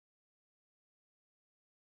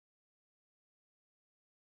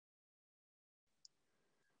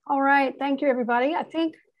All right, thank you, everybody. I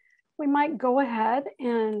think we might go ahead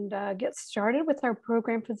and get started with our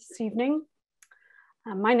program for this evening.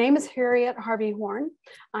 My name is Harriet Harvey Horn.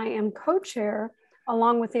 I am co-chair,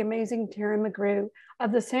 along with the amazing Terry McGrew,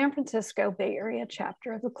 of the San Francisco Bay Area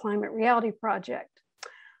chapter of the Climate Reality Project.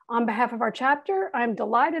 On behalf of our chapter, I'm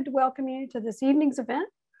delighted to welcome you to this evening's event,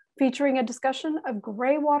 featuring a discussion of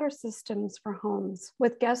greywater systems for homes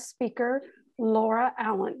with guest speaker Laura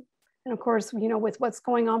Allen. And of course, you know, with what's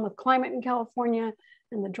going on with climate in California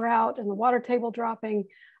and the drought and the water table dropping,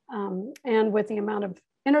 and with the amount of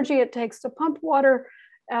energy it takes to pump water,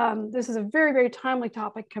 this is a very, very timely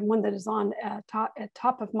topic and one that is on at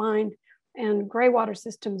top of mind. And greywater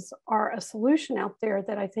systems are a solution out there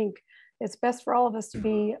that I think it's best for all of us to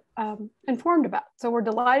be informed about. So we're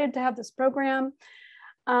delighted to have this program.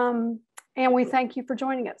 And we thank you for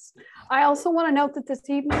joining us. I also want to note that this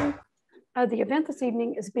evening, the event this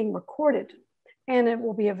evening is being recorded, and it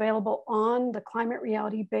will be available on the Climate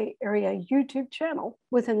Reality Bay Area YouTube channel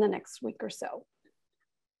within the next week or so.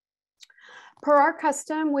 Per our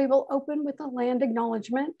custom, we will open with a land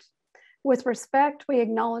acknowledgement. With respect, we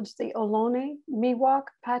acknowledge the Ohlone, Miwok,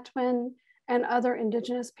 Patwin, and other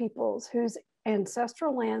indigenous peoples whose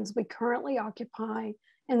ancestral lands we currently occupy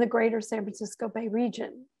in the greater San Francisco Bay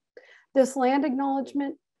region. This land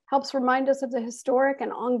acknowledgement helps remind us of the historic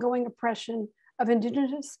and ongoing oppression of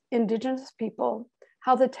indigenous people,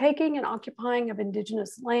 how the taking and occupying of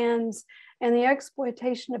indigenous lands and the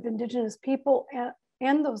exploitation of indigenous people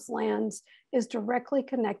and those lands is directly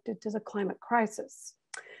connected to the climate crisis,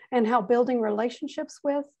 and how building relationships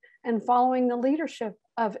with and following the leadership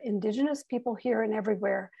of indigenous people here and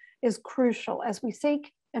everywhere is crucial as we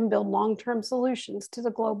seek and build long-term solutions to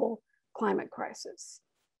the global climate crisis.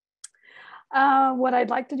 What I'd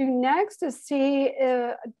like to do next is see,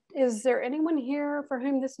 is there anyone here for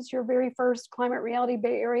whom this is your very first Climate Reality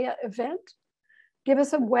Bay Area event? Give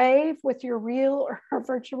us a wave with your real or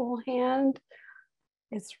virtual hand.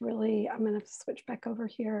 It's really, I'm gonna have to switch back over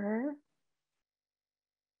here.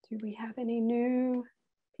 Do we have any new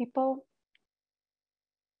people?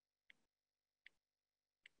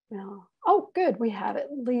 No. Oh, good, we have at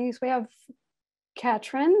least, we have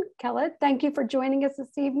Katrin Kellett. Thank you for joining us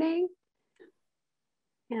this evening.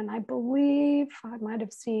 And I believe I might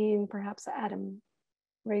have seen perhaps Adam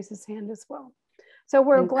raise his hand as well. So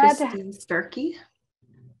we're glad to have Starkey.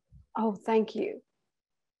 Oh, thank you.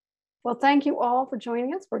 Well, thank you all for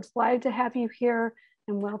joining us. We're glad to have you here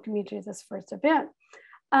and welcome you to this first event.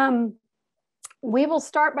 We will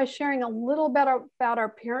start by sharing a little bit about our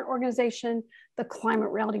parent organization, the Climate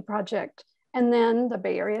Reality Project, and then the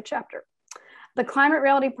Bay Area chapter. The Climate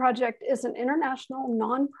Reality Project is an international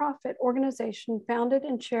nonprofit organization founded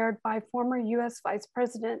and chaired by former US Vice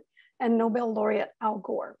President and Nobel laureate Al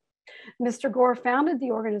Gore. Mr. Gore founded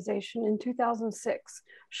the organization in 2006,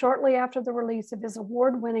 shortly after the release of his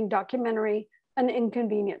award-winning documentary, An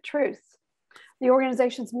Inconvenient Truth. The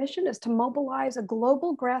organization's mission is to mobilize a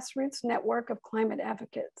global grassroots network of climate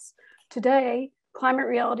advocates. Today, Climate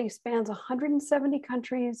Reality spans 170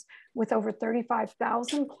 countries with over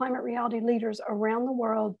 35,000 climate reality leaders around the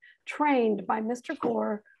world trained by Mr.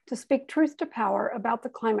 Gore to speak truth to power about the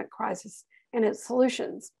climate crisis and its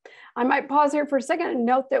solutions. I might pause here for a second and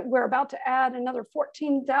note that we're about to add another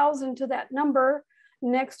 14,000 to that number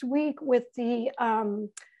next week with the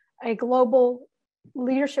a global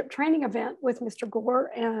leadership training event with Mr.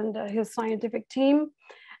 Gore and his scientific team.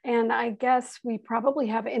 And I guess we probably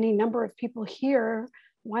have any number of people here.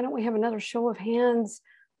 Why don't we have another show of hands,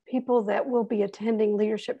 people that will be attending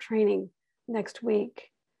leadership training next week?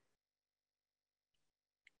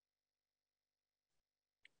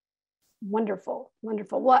 Wonderful,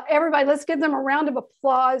 wonderful. Well, everybody, let's give them a round of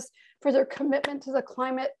applause for their commitment to the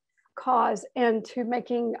climate cause and to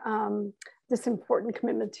making this important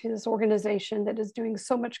commitment to this organization that is doing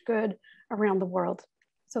so much good around the world.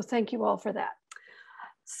 So thank you all for that.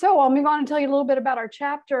 So I'll move on and tell you a little bit about our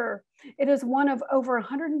chapter. It is one of over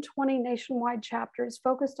 120 nationwide chapters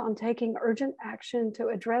focused on taking urgent action to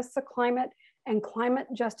address the climate and climate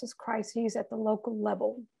justice crises at the local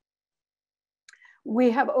level.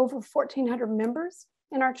 We have over 1,400 members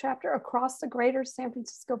in our chapter across the greater San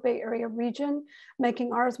Francisco Bay Area region,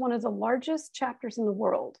 making ours one of the largest chapters in the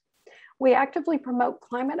world. We actively promote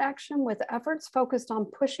climate action with efforts focused on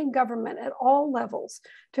pushing government at all levels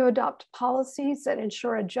to adopt policies that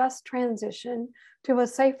ensure a just transition to a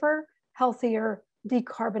safer, healthier,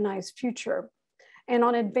 decarbonized future, and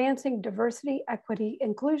on advancing diversity, equity,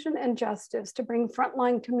 inclusion, and justice to bring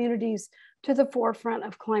frontline communities to the forefront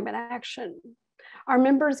of climate action. Our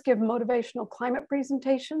members give motivational climate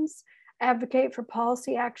presentations, advocate for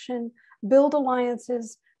policy action, build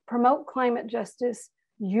alliances, promote climate justice,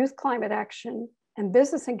 youth climate action, and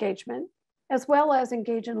business engagement, as well as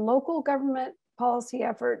engage in local government policy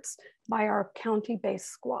efforts by our county-based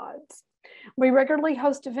squads. We regularly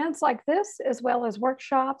host events like this, as well as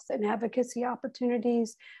workshops and advocacy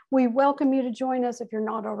opportunities. We welcome you to join us if you're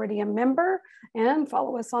not already a member, and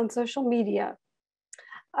follow us on social media.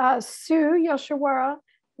 Sue Yoshiwara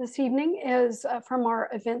this evening is from our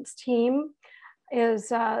events team,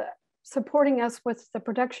 is supporting us with the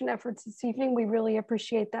production efforts this evening. We really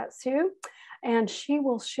appreciate that, Sue. And she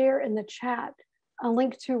will share in the chat a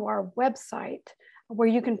link to our website where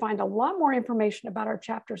you can find a lot more information about our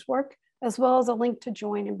chapter's work, as well as a link to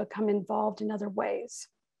join and become involved in other ways.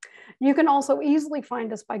 You can also easily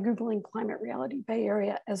find us by Googling Climate Reality Bay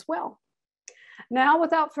Area as well. Now,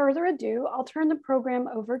 without further ado, I'll turn the program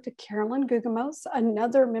over to Carolyn Gugamos,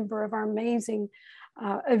 another member of our amazing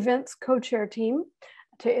events co-chair team,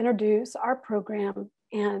 to introduce our program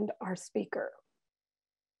and our speaker.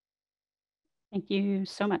 Thank you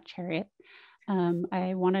so much, Harriet.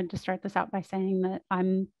 I wanted to start this out by saying that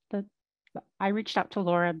I reached out to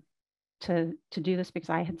Laura to do this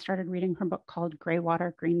because I had started reading her book called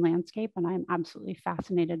Greywater, Green Landscape, and I'm absolutely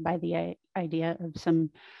fascinated by the idea of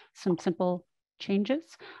some simple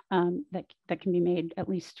changes that can be made, at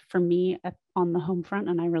least for me, on the home front.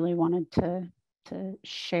 And I really wanted to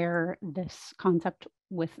share this concept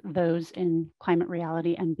with those in climate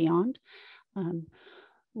reality and beyond.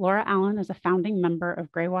 Laura Allen is a founding member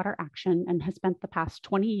of Greywater Action and has spent the past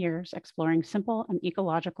 20 years exploring simple and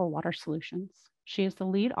ecological water solutions. She is the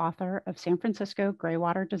lead author of San Francisco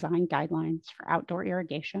Greywater Design Guidelines for Outdoor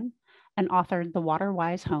Irrigation and authored The Water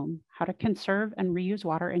Wise Home, How to Conserve and Reuse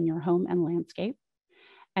Water in Your Home and Landscape,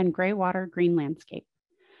 and Greywater Green Landscape.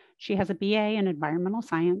 She has a BA in Environmental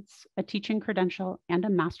Science, a teaching credential, and a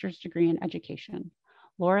master's degree in education.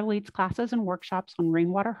 Laura leads classes and workshops on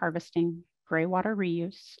rainwater harvesting, greywater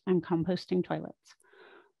reuse, and composting toilets.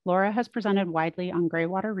 Laura has presented widely on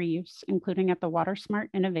greywater reuse, including at the Water Smart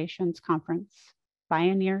Innovations Conference,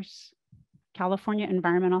 Pioneers, California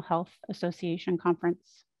Environmental Health Association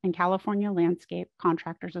Conference, and California Landscape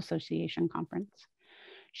Contractors Association Conference.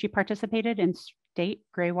 She participated in state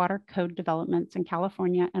greywater code developments in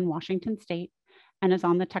California and Washington State, and is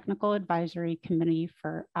on the Technical Advisory Committee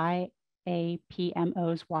for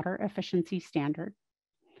IAPMO's Water Efficiency Standard.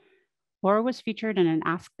 Laura was featured in an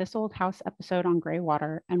Ask This Old House episode on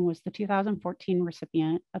greywater and was the 2014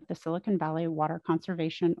 recipient of the Silicon Valley Water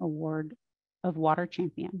Conservation Award of Water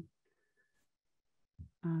Champion.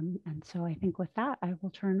 And so I think with that, I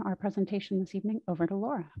will turn our presentation this evening over to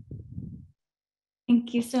Laura.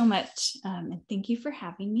 Thank you so much, and thank you for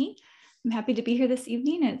having me. I'm happy to be here this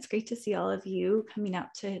evening, and it's great to see all of you coming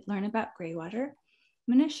out to learn about greywater.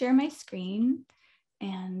 I'm going to share my screen,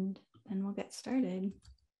 and then we'll get started.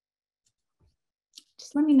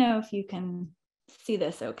 Just let me know if you can see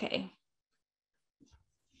this okay.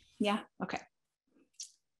 Yeah, okay.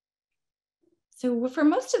 So for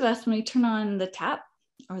most of us, when we turn on the tap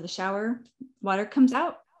or the shower, water comes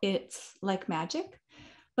out. It's like magic.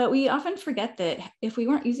 But we often forget that if we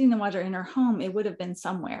weren't using the water in our home, it would have been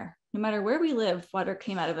somewhere. No matter where we live, water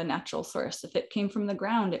came out of a natural source. If it came from the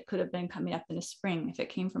ground, it could have been coming up in a spring. If it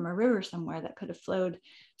came from a river somewhere, that could have flowed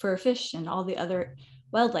for fish and all the other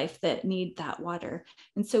wildlife that need that water.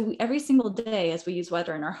 And so every single day as we use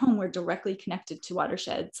water in our home, we're directly connected to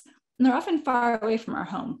watersheds. And they're often far away from our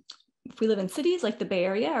home. If we live in cities like the Bay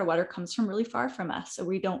Area, our water comes from really far from us. So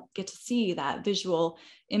we don't get to see that visual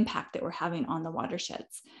impact that we're having on the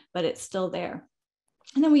watersheds, but it's still there.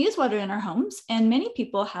 And then we use water in our homes, and many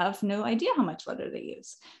people have no idea how much water they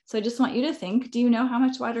use. So I just want you to think, do you know how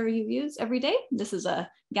much water you use every day? This is a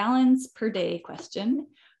gallons per day question.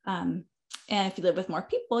 And if you live with more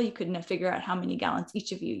people, you could figure out how many gallons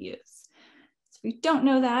each of you use. So if you don't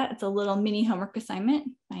know that, it's a little mini homework assignment,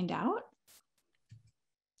 find out.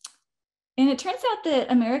 And it turns out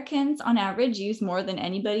that Americans on average use more than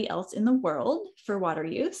anybody else in the world for water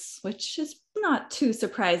use, which is not too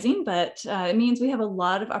surprising, but it means we have a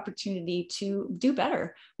lot of opportunity to do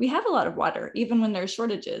better. We have a lot of water, even when there's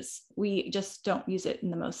shortages. We just don't use it in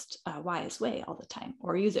the most wise way all the time,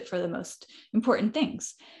 or use it for the most important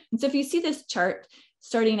things. And so if you see this chart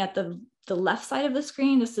starting at the left side of the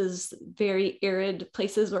screen, this is very arid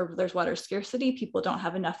places where there's water scarcity. People don't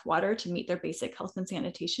have enough water to meet their basic health and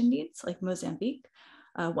sanitation needs, like Mozambique,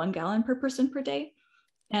 1 gallon per person per day.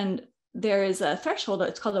 And there is a threshold,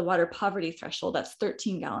 it's called a water poverty threshold, that's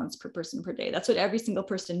 13 gallons per person per day. That's what every single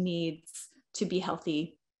person needs to be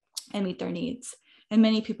healthy and meet their needs. And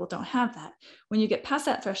many people don't have that. When you get past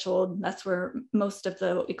that threshold, that's where most of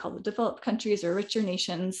the, what we call the developed countries or richer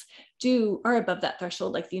nations are above that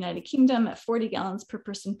threshold, like the United Kingdom at 40 gallons per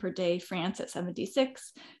person per day, France at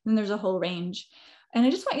 76, and there's a whole range. And I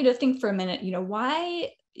just want you to think for a minute,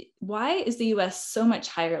 why is the US so much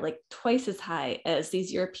higher, like twice as high as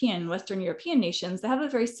these Western European nations that have a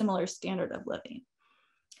very similar standard of living?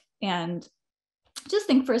 And just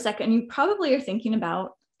think for a second, you probably are thinking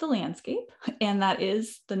about the landscape, and that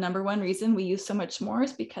is the number one reason we use so much more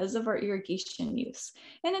is because of our irrigation use.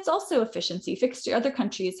 And it's also efficiency. Other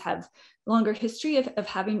countries have longer history of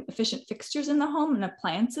having efficient fixtures in the home and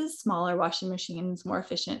appliances, smaller washing machines, more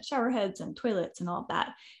efficient shower heads and toilets and all of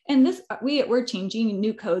that. And we're changing.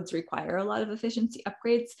 New codes require a lot of efficiency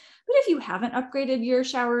upgrades. But if you haven't upgraded your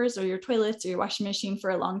showers or your toilets or your washing machine for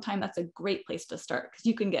a long time, that's a great place to start, because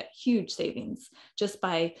you can get huge savings just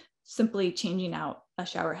by simply changing out a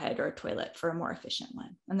shower head or a toilet for a more efficient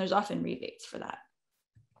one. And there's often rebates for that.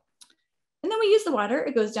 And then we use the water,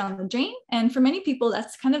 it goes down the drain. And for many people,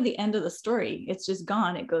 that's kind of the end of the story. It's just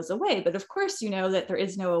gone, it goes away. But of course, you know that there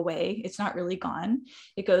is no away. It's not really gone.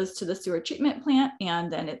 It goes to the sewer treatment plant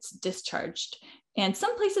and then it's discharged. And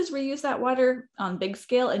some places reuse that water on big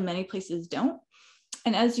scale and many places don't.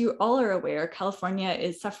 And as you all are aware, California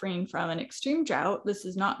is suffering from an extreme drought. This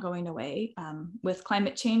is not going away. With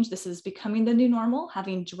climate change, this is becoming the new normal,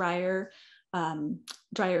 having drier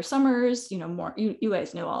summers, you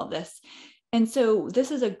guys know all of this. And so this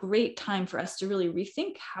is a great time for us to really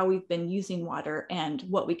rethink how we've been using water and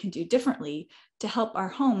what we can do differently to help our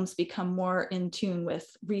homes become more in tune with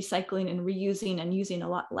recycling and reusing and using a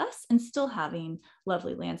lot less and still having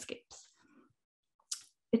lovely landscapes.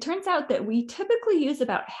 It turns out that we typically use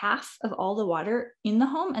about half of all the water in the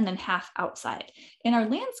home and then half outside. And our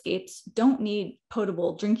landscapes don't need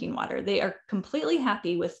potable drinking water. They are completely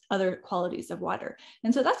happy with other qualities of water.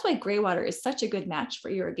 And so that's why gray water is such a good match for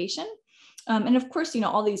irrigation. And of course,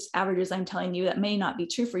 all these averages I'm telling you, that may not be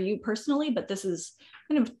true for you personally, but this is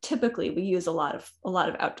kind of typically we use a lot of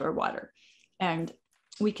outdoor water, and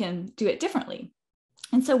we can do it differently.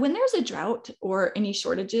 And so when there's a drought or any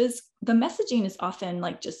shortages, the messaging is often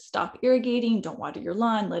like, just stop irrigating, don't water your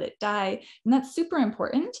lawn, let it die. And that's super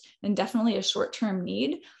important and definitely a short-term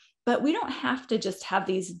need, but we don't have to just have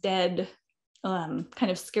these dead kind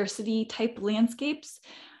of scarcity type landscapes.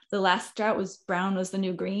 The last drought was brown was the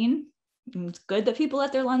new green. It's good that people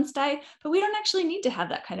let their lawns die, but we don't actually need to have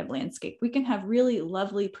that kind of landscape. We can have really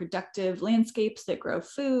lovely, productive landscapes that grow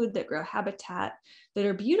food, that grow habitat, that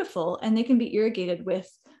are beautiful, and they can be irrigated with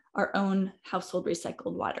our own household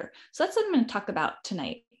recycled water. So that's what I'm going to talk about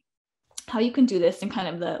tonight, how you can do this and kind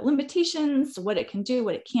of the limitations, what it can do,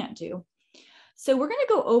 what it can't do. So we're going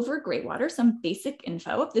to go over Greywater, some basic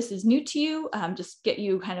info. If this is new to you, just get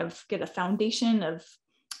a foundation of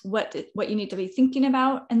what you need to be thinking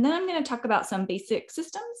about. And then I'm going to talk about some basic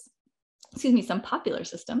systems, some popular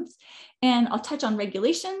systems, and I'll touch on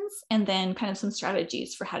regulations and then kind of some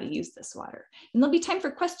strategies for how to use this water. And there'll be time for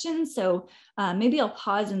questions. So maybe I'll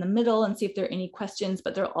pause in the middle and see if there are any questions,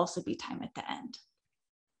 but there'll also be time at the end.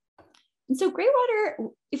 And so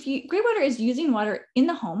Greywater is using water in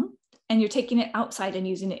the home, and you're taking it outside and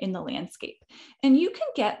using it in the landscape. And you can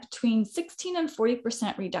get between 16 and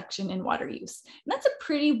 40% reduction in water use. And that's a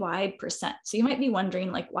pretty wide percent. So you might be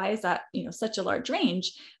wondering, like, why is that, such a large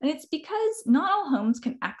range? And it's because not all homes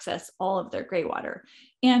can access all of their gray water.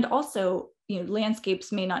 And also,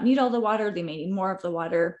 landscapes may not need all the water, they may need more of the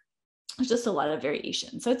water. There's just a lot of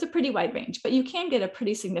variation. So it's a pretty wide range, but you can get a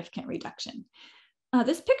pretty significant reduction.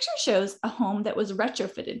 This picture shows a home that was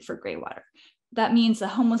retrofitted for gray water. That means the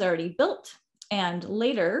home was already built, and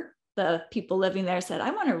later the people living there said,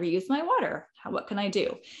 I want to reuse my water. What can I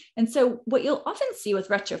do? And so what you'll often see with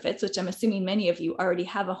retrofits, which I'm assuming many of you already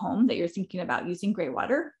have a home that you're thinking about using gray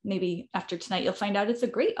water. Maybe after tonight, you'll find out it's a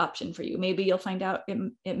great option for you. Maybe you'll find out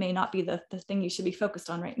it may not be the thing you should be focused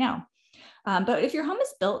on right now. But if your home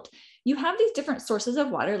is built, you have these different sources of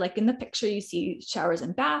water. Like in the picture, you see showers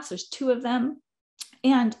and baths. There's 2 of them.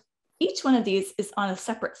 And each one of these is on a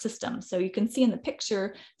separate system. So you can see in the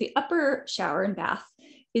picture, the upper shower and bath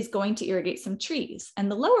is going to irrigate some trees, and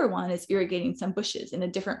the lower one is irrigating some bushes in a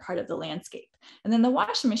different part of the landscape. And then the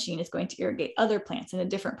washing machine is going to irrigate other plants in a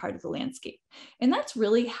different part of the landscape. And that's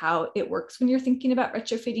really how it works when you're thinking about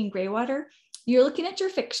retrofitting gray water. You're looking at your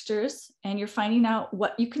fixtures and you're finding out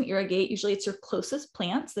what you can irrigate. Usually it's your closest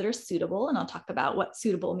plants that are suitable, and I'll talk about what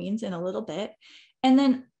suitable means in a little bit. And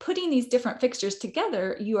then putting these different fixtures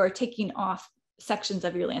together, you are taking off sections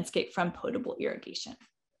of your landscape from potable irrigation.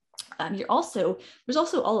 There's also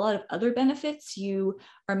a lot of other benefits. You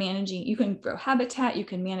can grow habitat, you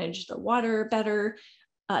can manage the water better.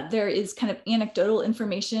 There is kind of anecdotal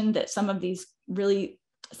information that some of these really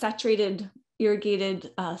saturated,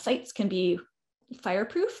 irrigated sites can be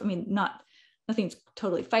fireproof. I mean, nothing's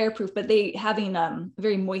totally fireproof, but having a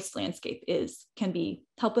very moist landscape can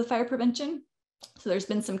help with fire prevention. So there's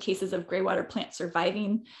been some cases of greywater plants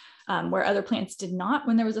surviving where other plants did not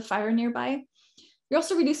when there was a fire nearby. You're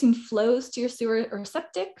also reducing flows to your sewer or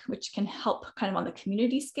septic, which can help kind of on the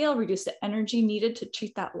community scale, reduce the energy needed to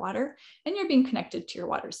treat that water, and you're being connected to your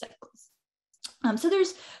water cycles. So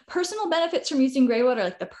there's personal benefits from using greywater,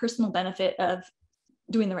 like the personal benefit of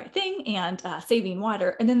doing the right thing and saving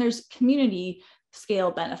water. And then there's community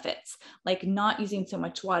scale benefits, like not using so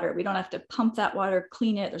much water. We don't have to pump that water,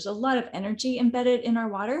 clean it. There's a lot of energy embedded in our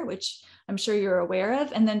water, which I'm sure you're aware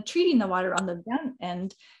of. And then treating the water on the down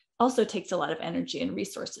end also takes a lot of energy and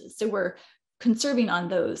resources. So we're conserving on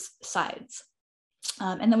those sides.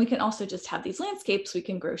 And then we can also just have these landscapes. We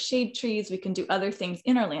can grow shade trees. We can do other things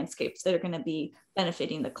in our landscapes that are going to be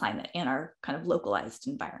benefiting the climate and our kind of localized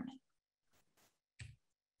environment.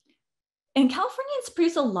 And Californians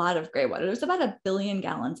produce a lot of greywater. There's about 1 billion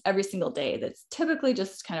gallons every single day that's typically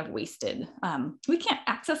just kind of wasted. We can't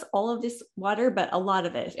access all of this water, but a lot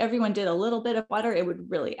of it. If everyone did a little bit of water, it would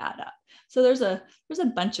really add up. So there's a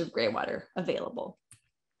bunch of greywater available.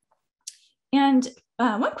 And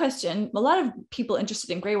one question, a lot of people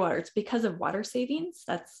interested in greywater, it's because of water savings.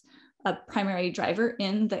 That's a primary driver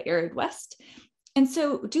in the arid West. And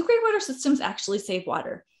so do greywater systems actually save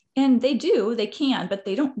water? And they do, they can, but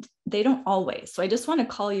they don't always. So I just want to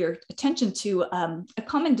call your attention to a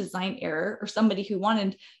common design error, or somebody who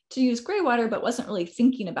wanted to use greywater but wasn't really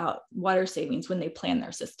thinking about water savings when they planned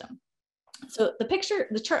their system. So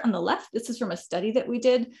the chart on the left, this is from a study that we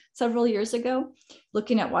did several years ago,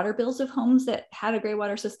 looking at water bills of homes that had a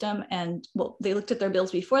greywater system. And well, they looked at their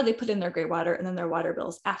bills before they put in their greywater and then their water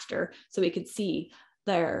bills after, so we could see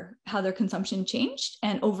how their consumption changed.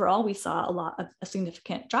 And overall, we saw a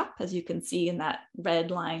significant drop, as you can see in that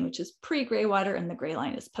red line, which is pre-greywater, and the gray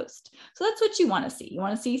line is post. So that's what you want to see. You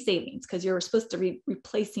want to see savings because you're supposed to be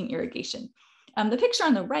replacing irrigation. The picture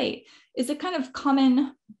on the right is a kind of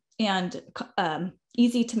common and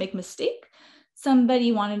easy to make mistake.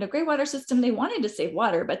 Somebody wanted a greywater system. They wanted to save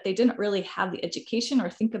water, but they didn't really have the education or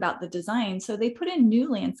think about the design. So they put in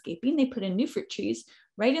new landscaping. They put in new fruit trees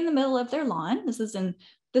right in the middle of their lawn.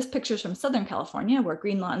 This picture is from Southern California, where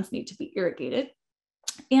green lawns need to be irrigated.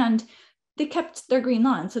 And they kept their green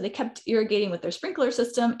lawn. So they kept irrigating with their sprinkler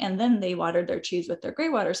system, and then they watered their trees with their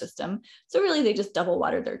greywater system. So really they just double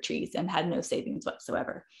watered their trees and had no savings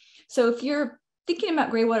whatsoever. So if you're thinking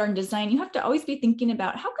about greywater and design, you have to always be thinking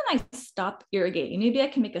about, how can I stop irrigating? Maybe I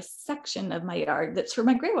can make a section of my yard that's for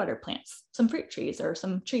my greywater plants, some fruit trees or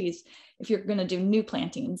some trees, if you're going to do new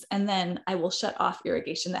plantings, and then I will shut off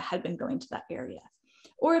irrigation that had been going to that area.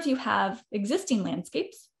 Or if you have existing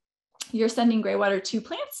landscapes, you're sending greywater to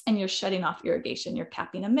plants and you're shutting off irrigation. You're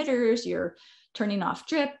capping emitters, you're turning off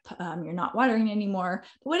drip, you're not watering anymore.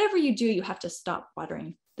 But whatever you do, you have to stop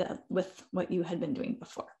watering with what you had been doing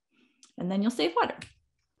before. And then you'll save water.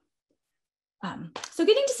 So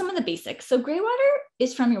getting to some of the basics. So greywater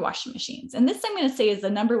is from your washing machines. And this I'm going to say is the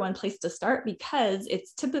 #1 place to start, because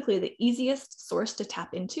it's typically the easiest source to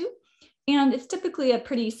tap into. And it's typically a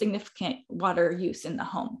pretty significant water use in the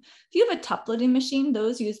home. If you have a top loading machine,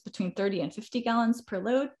 those use between 30 and 50 gallons per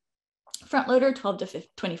load. Front loader, 12 to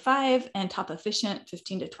 25, and top efficient,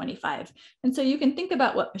 15 to 25. And so you can think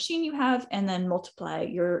about what machine you have and then multiply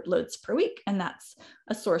your loads per week. And that's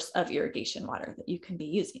a source of irrigation water that you can be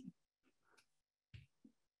using.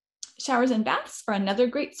 Showers and baths are another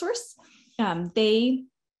great source. The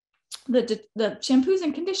shampoos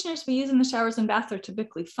and conditioners we use in the showers and baths are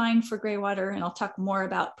typically fine for greywater, and I'll talk more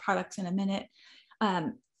about products in a minute.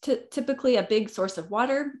 Typically a big source of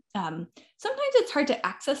water. Sometimes it's hard to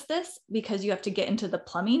access this because you have to get into the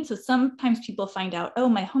plumbing. So sometimes people find out, oh,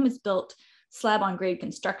 my home is built slab on grade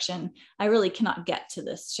construction. I really cannot get to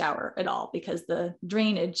this shower at all because the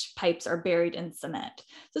drainage pipes are buried in cement.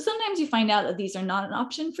 So sometimes you find out that these are not an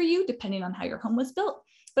option for you depending on how your home was built.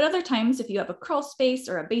 But other times, if you have a crawl space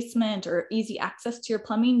or a basement or easy access to your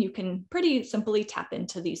plumbing, you can pretty simply tap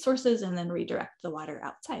into these sources and then redirect the water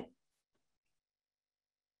outside.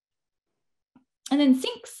 And then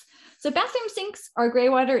sinks. So bathroom sinks are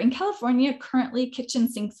greywater. In California, currently kitchen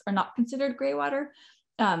sinks are not considered greywater.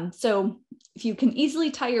 So if you can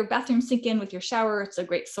easily tie your bathroom sink in with your shower, it's a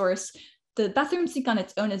great source. The bathroom sink on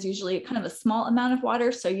its own is usually kind of a small amount of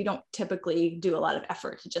water, so you don't typically do a lot of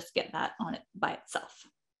effort to just get that on it by itself.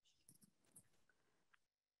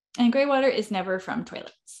 And gray water is never from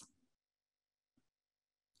toilets.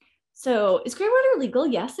 So is gray water legal?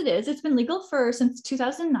 Yes, it is. It's been legal since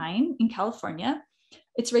 2009 in California.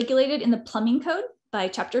 It's regulated in the plumbing code by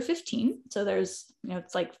chapter 15. So there's,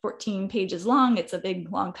 it's like 14 pages long. It's a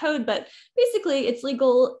big, long code, but basically it's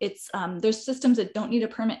legal. There's systems that don't need a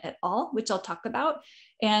permit at all, which I'll talk about.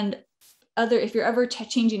 And if you're ever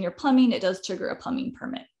changing your plumbing, it does trigger a plumbing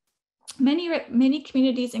permit. Many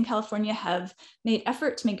communities in California have made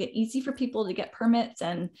effort to make it easy for people to get permits,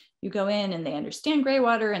 and you go in and they understand gray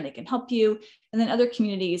water and they can help you. And then other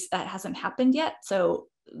communities that hasn't happened yet. So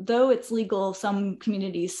though it's legal, some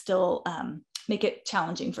communities still make it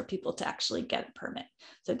challenging for people to actually get a permit.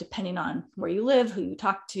 So depending on where you live, who you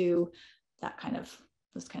talk to, those kind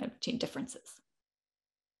of differences.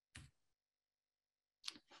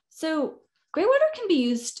 So gray water can be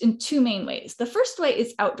used in two main ways. The first way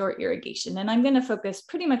is outdoor irrigation, and I'm going to focus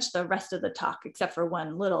pretty much the rest of the talk, except for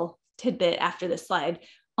one little tidbit after this slide,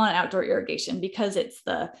 on outdoor irrigation, because it's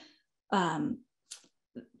the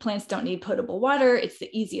plants don't need potable water. It's the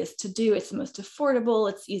easiest to do. It's the most affordable.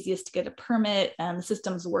 It's easiest to get a permit, and the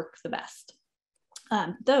systems work the best.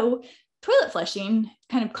 Though toilet flushing,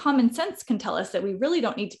 kind of common sense can tell us that we really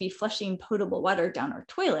don't need to be flushing potable water down our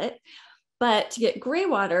toilet. But to get gray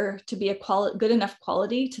water to be good enough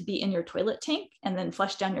quality to be in your toilet tank and then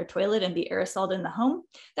flush down your toilet and be aerosoled in the home,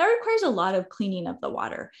 that requires a lot of cleaning of the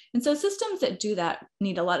water. And so systems that do that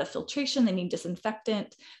need a lot of filtration, they need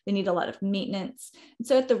disinfectant, they need a lot of maintenance. And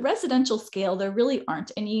so at the residential scale, there really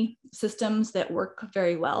aren't any systems that work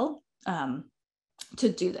very well to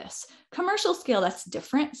do this. Commercial scale, that's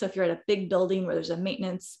different. So if you're at a big building where there's a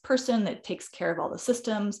maintenance person that takes care of all the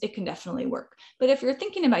systems, it can definitely work. But if you're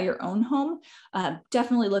thinking about your own home,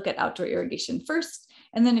 definitely look at outdoor irrigation first.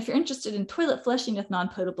 And then if you're interested in toilet flushing with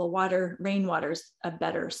non-potable water, rainwater is a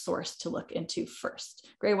better source to look into first.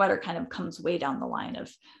 Gray water kind of comes way down the line of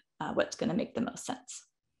what's going to make the most sense.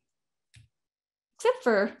 Except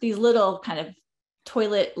for these little kind of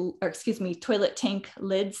toilet tank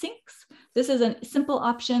lid sinks. This is a simple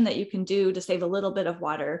option that you can do to save a little bit of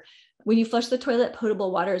water. When you flush the toilet,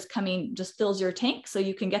 potable water is coming, just fills your tank. So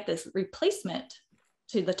you can get this replacement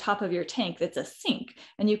to the top of your tank that's a sink,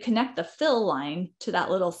 and you connect the fill line to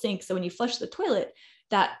that little sink. So when you flush the toilet,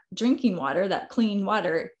 that drinking water, that clean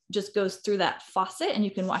water just goes through that faucet and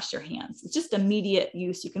you can wash your hands. It's just immediate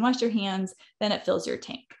use. You can wash your hands, then it fills your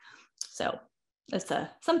tank. So it's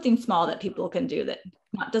something small that people can do that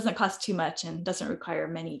doesn't cost too much and doesn't require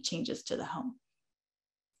many changes to the home.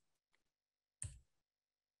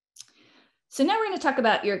 So now we're going to talk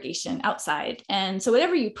about irrigation outside. And so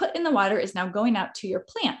whatever you put in the water is now going out to your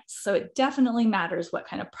plants. So it definitely matters what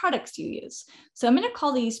kind of products you use. So I'm going to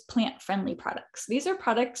call these plant-friendly products. These are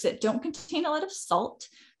products that don't contain a lot of salt,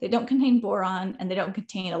 they don't contain boron, and they don't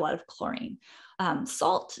contain a lot of chlorine.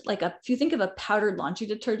 Salt, if you think of a powdered laundry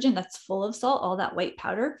detergent that's full of salt, all that white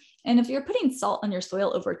powder. And if you're putting salt on your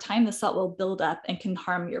soil over time, the salt will build up and can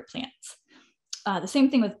harm your plants. The same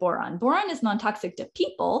thing with boron. Boron is non-toxic to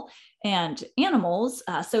people and animals.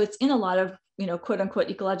 So it's in a lot of, quote unquote,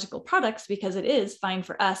 ecological products because it is fine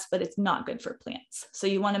for us, but it's not good for plants. So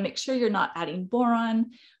you want to make sure you're not adding boron.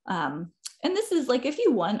 And this is if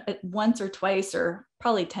you once or twice or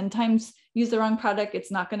probably 10 times use the wrong product, it's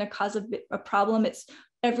not going to cause a problem. It's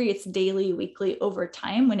daily, weekly, over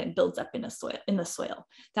time when it builds up in the soil.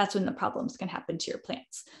 That's when the problems can happen to your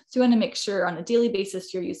plants. So you want to make sure on a daily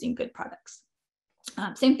basis you're using good products.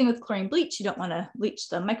 Same thing with chlorine bleach. You don't want to bleach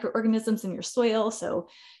the microorganisms in your soil. So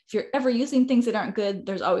if you're ever using things that aren't good,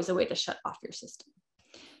 there's always a way to shut off your system.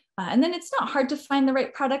 And then it's not hard to find the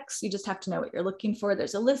right products. You just have to know what you're looking for.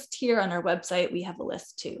 There's a list here on our website. We have a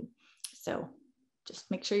list too. So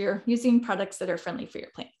just make sure you're using products that are friendly for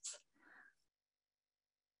your plants.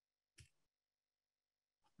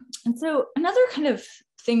 And so another kind of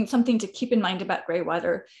thing, something to keep in mind about gray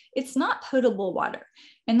water, it's not potable water.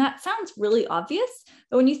 And that sounds really obvious,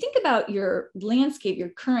 but when you think about your landscape, your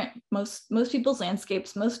current, most people's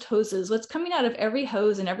landscapes, most hoses, what's coming out of every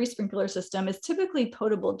hose and every sprinkler system is typically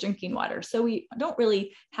potable drinking water. So we don't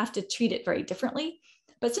really have to treat it very differently.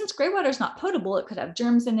 But since gray water is not potable, it could have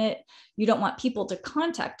germs in it. You don't want people to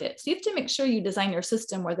contact it. So you have to make sure you design your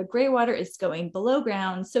system where the gray water is going below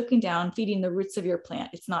ground, soaking down, feeding the roots of your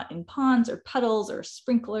plant. It's not in ponds or puddles or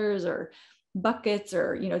sprinklers or buckets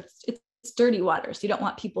or, it's dirty water. So you don't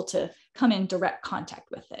want people to come in direct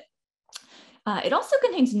contact with it. It also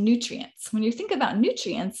contains nutrients. When you think about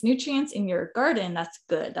nutrients in your garden, that's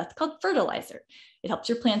good. That's called fertilizer. It helps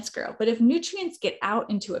your plants grow. But if nutrients get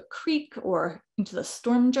out into a creek or into the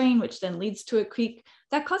storm drain, which then leads to a creek,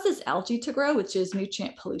 that causes algae to grow, which is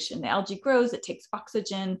nutrient pollution. The algae grows, it takes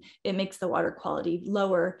oxygen, it makes the water quality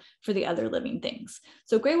lower for the other living things.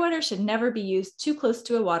 So gray water should never be used too close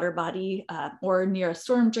to a water body or near a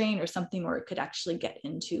storm drain or something where it could actually get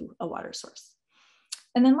into a water source.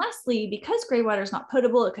 And then lastly, because gray water is not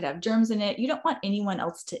potable, it could have germs in it. You don't want anyone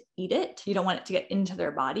else to eat it. You don't want it to get into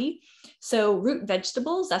their body. So root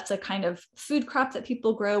vegetables, that's a kind of food crop that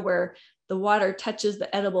people grow where the water touches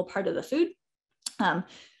the edible part of the food.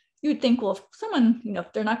 You would think, well, if someone,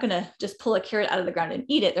 if they're not going to just pull a carrot out of the ground and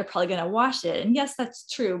eat it, they're probably going to wash it. And yes, that's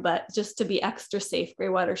true. But just to be extra safe, gray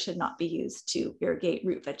water should not be used to irrigate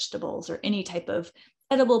root vegetables or any type of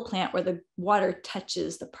edible plant where the water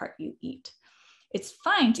touches the part you eat. It's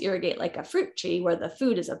fine to irrigate like a fruit tree where the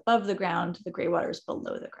food is above the ground, the gray water is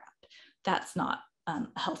below the ground. That's not a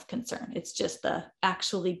health concern. It's just the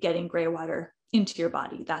actually getting gray water into your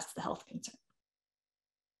body. That's the health concern.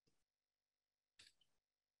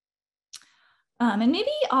 And maybe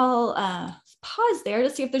I'll pause there to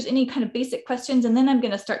see if there's any kind of basic questions, and then I'm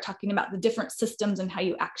going to start talking about the different systems and how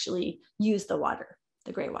you actually use the water,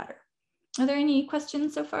 the gray water. Are there any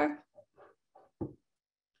questions so far?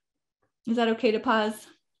 Is that okay to pause?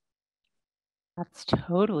 That's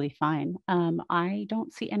totally fine. I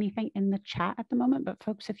don't see anything in the chat at the moment, but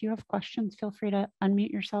folks, if you have questions, feel free to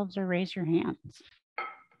unmute yourselves or raise your hands.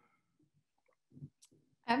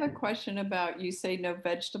 I have a question about, you say no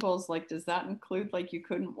vegetables, like does that include like you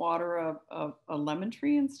couldn't water a lemon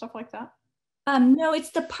tree and stuff like that? No,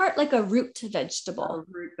 it's the part like a root vegetable. A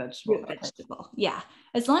root vegetable. Root vegetable, yeah.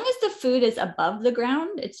 As long as the food is above the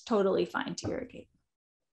ground, it's totally fine to irrigate.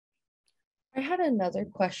 I had another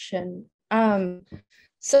question.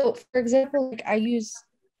 So for example, like I use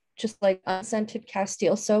just like unscented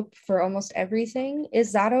Castile soap for almost everything.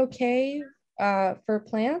 Is that okay for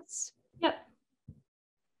plants? Yep.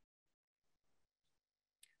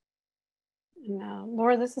 No,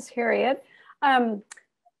 Laura, this is Harriet. Has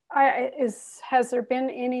there been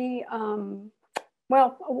any,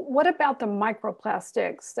 well, what about the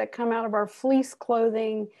microplastics that come out of our fleece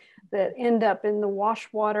clothing that end up in the wash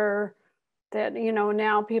water that,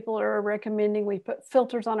 now people are recommending we put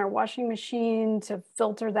filters on our washing machine to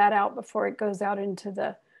filter that out before it goes out into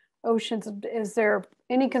the oceans? Is there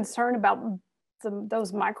any concern about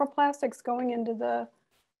those microplastics going into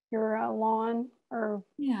your lawn or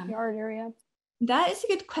yard area? That is a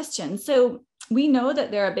good question. So we know that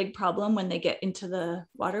they're a big problem when they get into the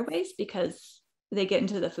waterways because they get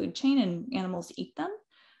into the food chain and animals eat them.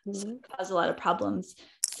 Mm-hmm. So it causes a lot of problems.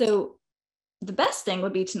 So the best thing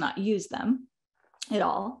would be to not use them at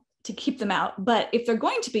all, to keep them out. But if they're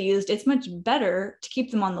going to be used, it's much better to keep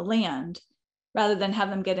them on the land rather than have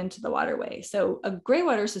them get into the waterway. So a gray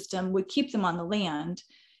water system would keep them on the land.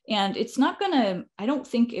 And it's not going to, I don't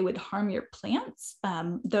think it would harm your plants,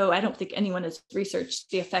 though I don't think anyone has researched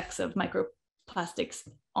the effects of microplastics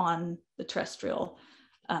on the terrestrial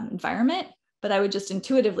environment. But I would just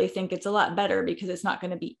intuitively think it's a lot better because it's not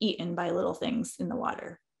going to be eaten by little things in the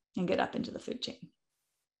water and get up into the food chain.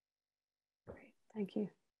 Great, thank you.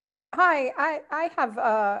 Hi, I have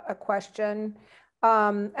a question.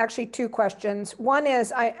 Actually, two questions. One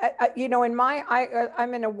is, I'm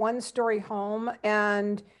in a one-story home,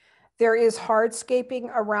 and there is hardscaping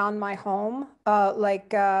around my home,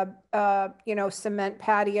 cement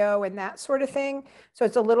patio and that sort of thing. So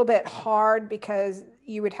it's a little bit hard because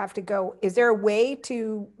you would have to go. Is there a way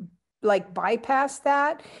to bypass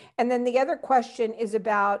that? And then the other question is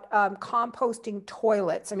about composting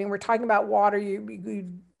toilets. I mean, we're talking about water.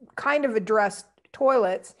 You kind of addressed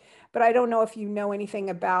toilets, but I don't know if you know anything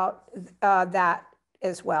about that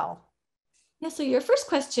as well. Yeah, so your first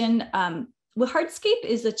question, hardscape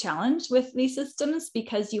is a challenge with these systems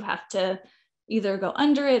because you have to either go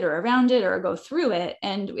under it or around it or go through it.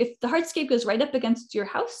 And if the hardscape goes right up against your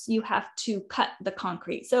house, you have to cut the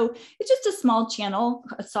concrete. So it's just a small channel,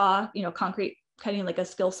 a saw, concrete cutting like a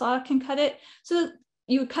skill saw can cut it. So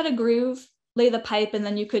you would cut a groove, lay the pipe, and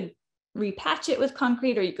then you could repatch it with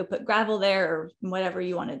concrete, or you could put gravel there or whatever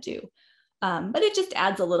you want to do. But it just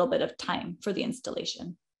adds a little bit of time for the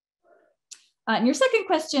installation. And your second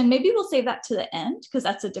question, maybe we'll save that to the end because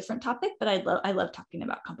that's a different topic, but I love talking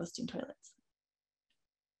about composting toilets.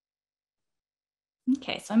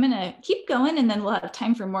 Okay, so I'm gonna keep going and then we'll have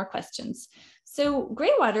time for more questions. So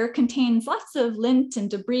gray water contains lots of lint and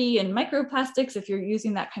debris and microplastics if you're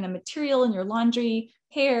using that kind of material in your laundry,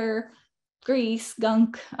 hair, grease,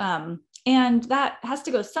 gunk, and that has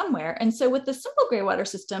to go somewhere. And so with the simple gray water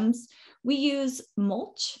systems, we use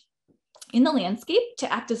mulch in the landscape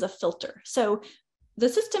to act as a filter. So the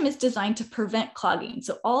system is designed to prevent clogging.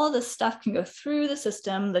 So all of the stuff can go through the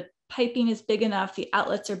system. The piping is big enough, the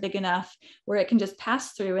outlets are big enough where it can just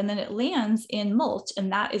pass through, and then it lands in mulch,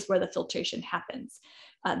 and that is where the filtration happens.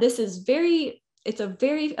 This is it's a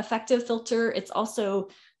very effective filter. It's also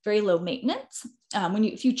very low maintenance.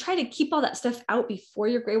 If you try to keep all that stuff out before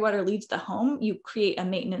your gray water leaves the home, you create a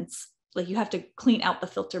maintenance, like you have to clean out the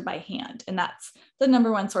filter by hand. And that's the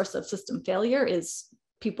 #1 source of system failure, is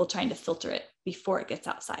people trying to filter it before it gets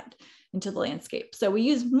outside into the landscape. So we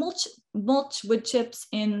use mulch wood chips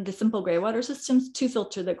in the simple gray water systems to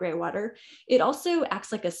filter the gray water. It also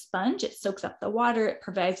acts like a sponge. It soaks up the water. It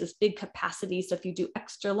provides this big capacity. So if you do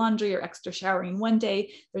extra laundry or extra showering one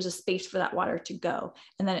day, there's a space for that water to go,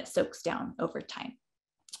 and then it soaks down over time.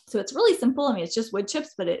 So it's really simple. I mean, it's just wood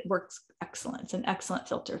chips, but it works excellent. It's an excellent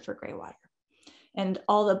filter for gray water. And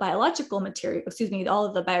all the biological material, all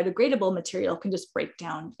of the biodegradable material can just break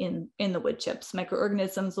down in the wood chips.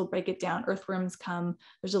 Microorganisms will break it down, earthworms come.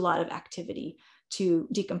 There's a lot of activity to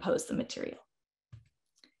decompose the material.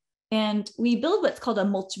 And we build what's called a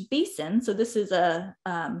mulch basin. So this is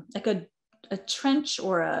like a trench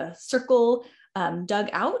or a circle dug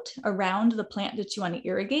out around the plant that you want to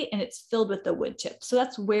irrigate, and it's filled with the wood chips. So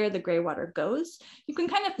that's where the gray water goes. You can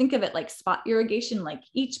kind of think of it like spot irrigation. Like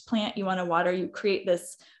each plant you want to water, you create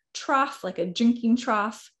this trough, like a drinking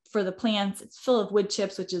trough for the plants. It's full of wood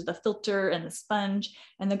chips, which is the filter and the sponge,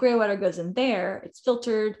 and the gray water goes in there. It's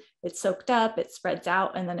filtered, it's soaked up, it spreads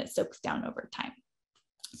out, and then it soaks down over time.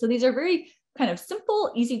 So these are very kind of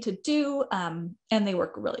simple, easy to do, and they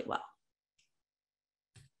work really well.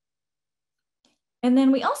 And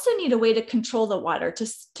then we also need a way to control the water to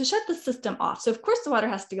shut the system off. So of course the water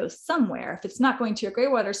has to go somewhere. If it's not going to your gray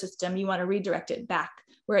water system, you want to redirect it back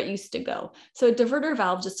where it used to go. So a diverter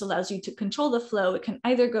valve just allows you to control the flow. It can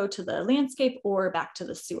either go to the landscape or back to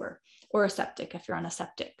the sewer, or a septic if you're on a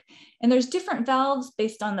septic. And there's different valves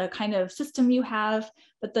based on the kind of system you have,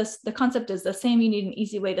 but the concept is the same. You need an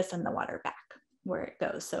easy way to send the water back where it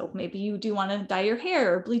goes. So maybe you do want to dye your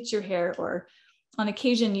hair or bleach your hair, or on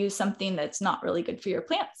occasion use something that's not really good for your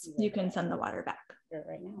plants. You can send the water back.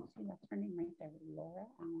 Right now, so that's her name right there, Laura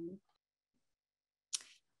Allen.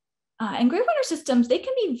 And gray water systems, they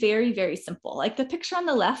can be very, very simple. Like the picture on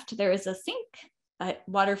the left, there is a sink.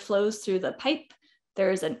 Water flows through the pipe.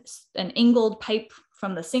 There is an angled pipe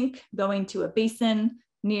from the sink going to a basin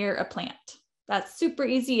near a plant. That's super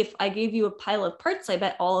easy. If I gave you a pile of parts, I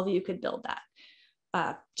bet all of you could build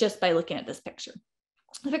that just by looking at this picture.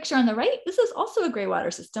 The picture on the right, this is also a gray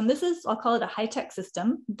water system. This is, I'll call it a high-tech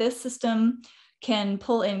system. This system can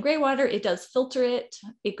pull in gray water. It does filter it.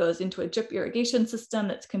 It goes into a drip irrigation system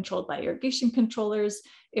that's controlled by irrigation controllers.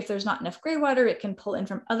 If there's not enough gray water, it can pull in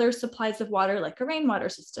from other supplies of water like a rainwater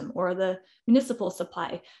system or the municipal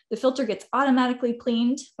supply. The filter gets automatically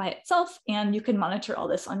cleaned by itself, and you can monitor all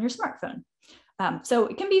this on your smartphone. So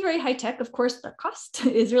it can be very high-tech. Of course, the cost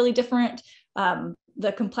is really different.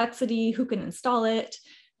 The complexity, who can install it.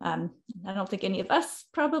 I don't think any of us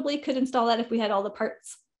probably could install that if we had all the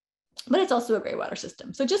parts, but it's also a gray water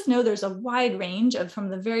system. So just know there's a wide range from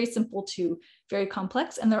the very simple to very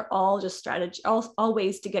complex, and they're all just all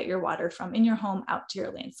ways to get your water from in your home out to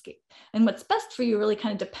your landscape. And what's best for you really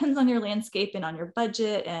kind of depends on your landscape and on your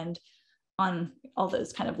budget and on all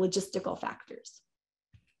those kind of logistical factors.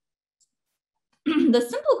 The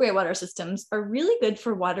simple gray water systems are really good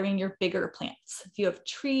for watering your bigger plants. If you have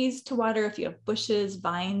trees to water, if you have bushes,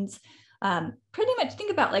 vines, pretty much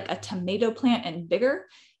think about like a tomato plant and bigger.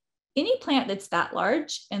 Any plant that's that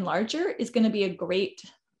large and larger is going to be a great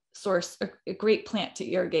source, a great plant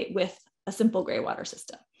to irrigate with a simple gray water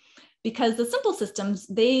system. Because the simple systems,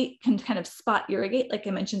 they can kind of spot irrigate, like I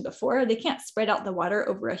mentioned before. They can't spread out the water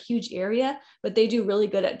over a huge area, but they do really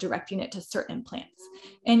good at directing it to certain plants.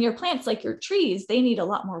 And your plants, like your trees, they need a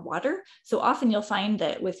lot more water. So often you'll find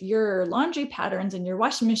that with your laundry patterns and your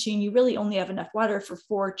washing machine, you really only have enough water for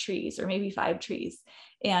 4 trees or maybe 5 trees.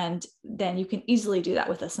 And then you can easily do that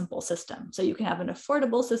with a simple system. So you can have an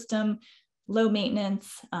affordable system, low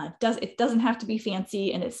maintenance, it doesn't have to be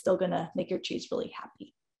fancy, and it's still gonna make your trees really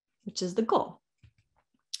happy, which is the goal.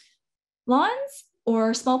 Lawns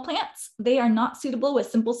or small plants, they are not suitable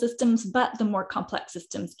with simple systems, but the more complex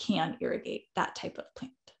systems can irrigate that type of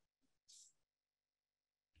plant.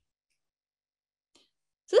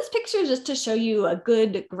 So this picture is just to show you a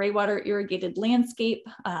good gray water irrigated landscape.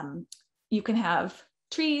 You can have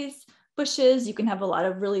trees, bushes, you can have a lot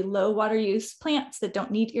of really low water use plants that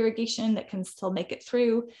don't need irrigation that can still make it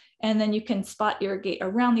through. And then you can spot irrigate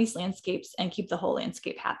around these landscapes and keep the whole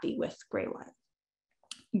landscape happy with gray water.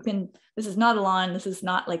 This is not a lawn, this is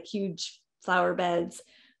not like huge flower beds.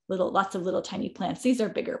 lots of little tiny plants. These are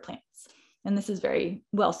bigger plants. And this is very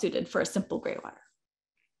well suited for a simple gray water.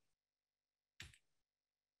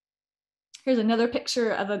 Here's another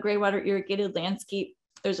picture of a gray water irrigated landscape.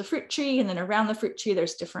 There's a fruit tree, and then around the fruit tree,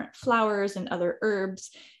 there's different flowers and other herbs.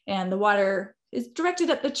 And the water is directed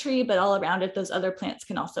at the tree, but all around it, those other plants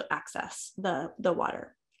can also access the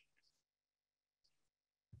water.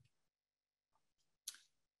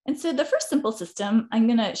 And so the first simple system I'm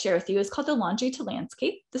going to share with you is called the laundry to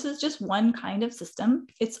landscape. This is just one kind of system.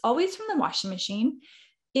 It's always from the washing machine.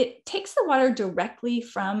 It takes the water directly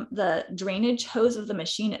from the drainage hose of the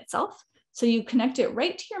machine itself. So you connect it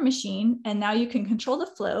right to your machine, and now you can control the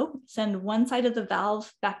flow, send one side of the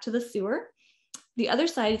valve back to the sewer. The other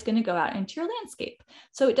side is going to go out into your landscape.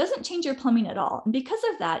 So it doesn't change your plumbing at all. And because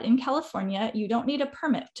of that, in California, you don't need a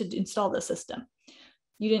permit to install the system.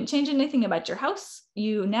 You didn't change anything about your house.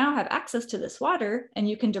 You now have access to this water, and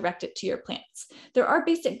you can direct it to your plants. There are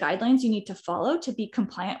basic guidelines you need to follow to be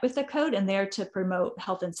compliant with the code, and they're to promote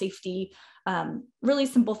health and safety. Really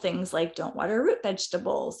simple things like don't water root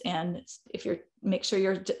vegetables, and if you're make sure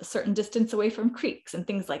you're a certain distance away from creeks and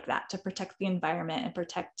things like that to protect the environment and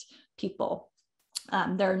protect people.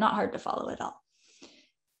 They're not hard to follow at all.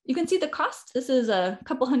 You can see the cost. This is a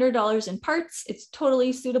couple $100 in parts. It's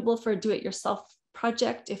totally suitable for a do-it-yourself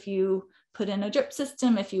project. If you put in a drip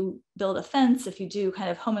system, if you build a fence, if you do kind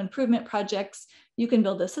of home improvement projects, you can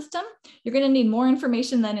build a system. You're going to need more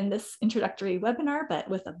information than in this introductory webinar, but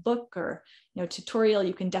with a book or tutorial,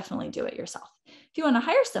 you can definitely do it yourself. If you want to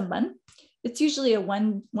hire someone, it's usually a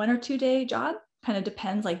one or 2 day job. Kind of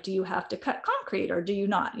depends, like, do you have to cut concrete or do you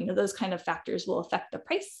not? Those kind of factors will affect the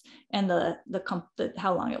price and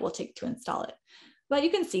how long it will take to install it. But you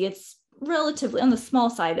can see it's relatively on the small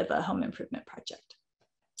side of a home improvement project.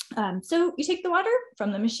 So you take the water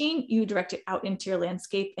from the machine, you direct it out into your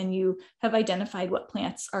landscape, and you have identified what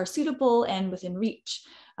plants are suitable and within reach,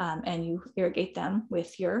 and you irrigate them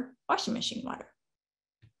with your washing machine water.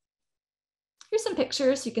 Here's some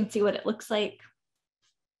pictures so you can see what it looks like.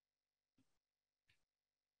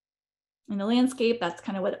 In the landscape, that's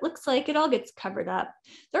kind of what it looks like. It all gets covered up.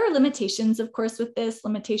 There are limitations, of course, with this,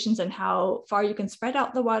 limitations on how far you can spread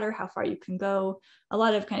out the water, how far you can go, a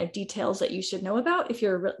lot of kind of details that you should know about if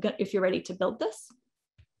you're ready to build this.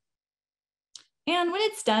 And when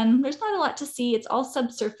it's done, there's not a lot to see. It's all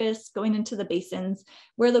subsurface going into the basins.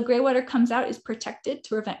 Where the gray water comes out is protected to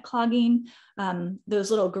prevent clogging. Those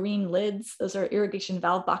little green lids, those are irrigation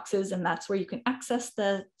valve boxes, and that's where you can access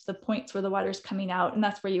the points where the water is coming out, and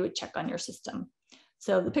that's where you would check on your system.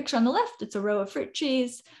 So the picture on the left, it's a row of fruit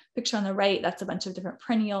trees. Picture on the right, that's a bunch of different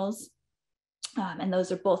perennials. And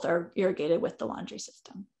those are both irrigated with the laundry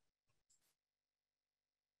system.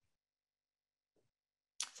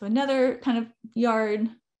 So another kind of yard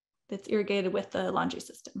that's irrigated with the laundry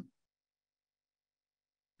system.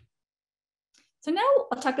 So now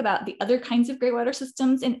I'll talk about the other kinds of gray water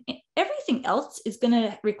systems, and everything else is going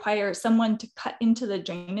to require someone to cut into the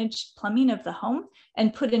drainage plumbing of the home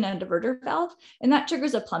and put in a diverter valve. And that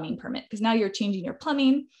triggers a plumbing permit because now you're changing your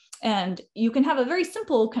plumbing, and you can have a very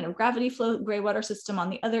simple kind of gravity flow gray water system on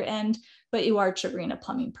the other end, but you are triggering a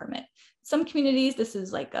plumbing permit. Some communities, this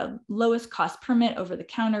is like a lowest cost permit over the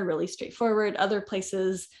counter, really straightforward. Other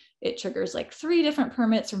places, it triggers like 3 different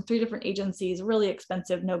permits from 3 different agencies, really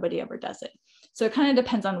expensive, nobody ever does it. So it kind of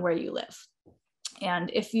depends on where you live.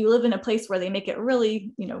 And if you live in a place where they make it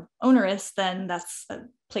really, onerous, then that's a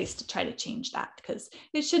place to try to change that, because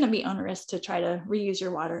it shouldn't be onerous to try to reuse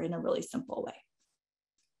your water in a really simple way.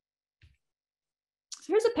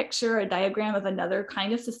 So here's a picture, a diagram of another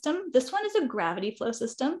kind of system. This one is a gravity flow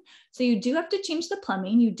system. So you do have to change the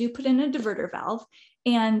plumbing. You do put in a diverter valve.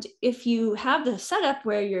 And if you have the setup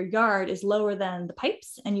where your yard is lower than the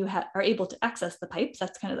pipes and you are able to access the pipes,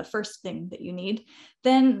 that's kind of the first thing that you need,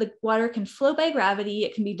 then the water can flow by gravity.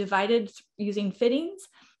 It can be divided using fittings,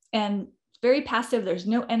 and very passive. There's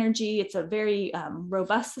no energy. It's a very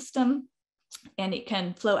robust system, and it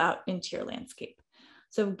can flow out into your landscape.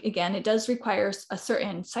 So again, it does require a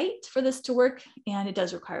certain site for this to work, and it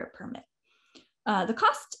does require a permit. The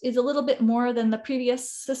cost is a little bit more than the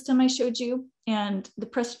previous system I showed you, and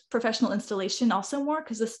the professional installation also more,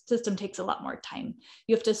 because this system takes a lot more time.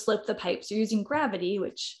 You have to slope the pipes. You're using gravity,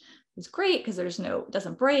 which is great because it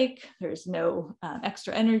doesn't break, there's no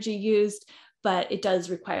extra energy used, but it does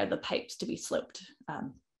require the pipes to be sloped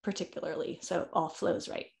particularly, so it all flows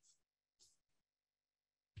right.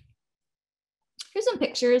 Here's some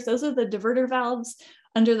pictures. Those are the diverter valves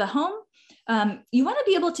under the home. You want to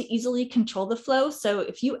be able to easily control the flow. So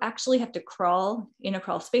if you actually have to crawl in a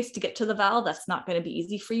crawl space to get to the valve, that's not going to be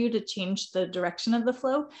easy for you to change the direction of the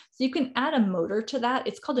flow. So you can add a motor to that.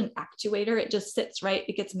 It's called an actuator. It just sits right,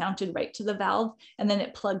 it gets mounted right to the valve, and then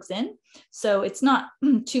it plugs in. So it's not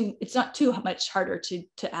too much harder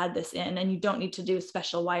to add this in, and you don't need to do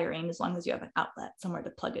special wiring as long as you have an outlet somewhere to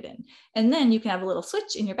plug it in. And then you can have a little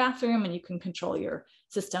switch in your bathroom and you can control your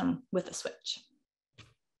system with a switch.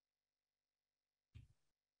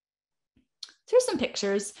 Here's some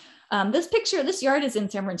pictures. This yard is in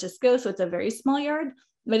San Francisco, so it's a very small yard,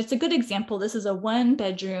 but it's a good example. This is a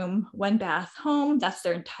 1-bedroom, 1-bath home. That's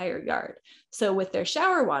their entire yard. So with their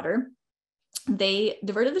shower water, they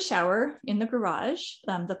diverted the shower in the garage.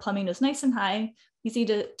 The plumbing is nice and high, easy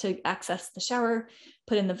to access the shower,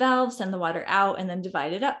 put in the valve, send the water out, and then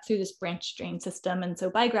divide it up through this branch drain system. And so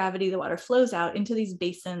by gravity, the water flows out into these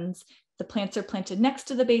basins. The plants are planted next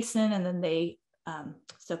to the basin, and then they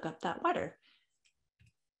soak up that water.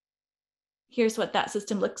 Here's what that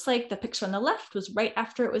system looks like. The picture on the left was right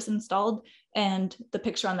after it was installed, and the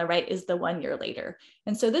picture on the right is the 1 year later.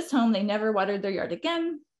 And so this home, they never watered their yard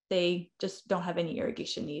again. They just don't have any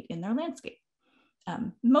irrigation need in their landscape.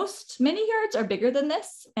 Many yards are bigger than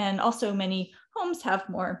this, and also many homes have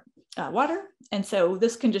more water. And so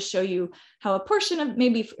this can just show you how a portion of,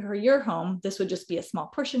 maybe for your home, this would just be a small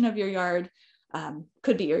portion of your yard,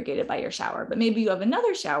 could be irrigated by your shower, but maybe you have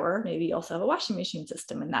another shower, maybe you also have a washing machine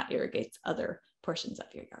system, and that irrigates other portions of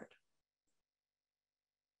your yard.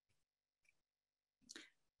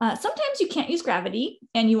 Sometimes you can't use gravity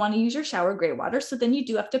and you want to use your shower gray water, so then you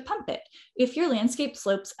do have to pump it. If your landscape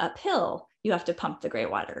slopes uphill, you have to pump the gray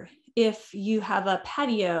water. If you have a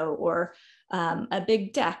patio or a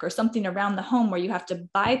big deck or something around the home where you have to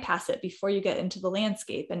bypass it before you get into the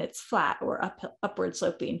landscape and it's flat or upward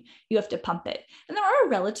sloping, you have to pump it. And there are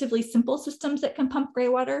relatively simple systems that can pump gray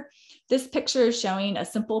water. This picture is showing a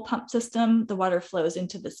simple pump system. The water flows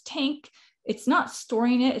into this tank. It's not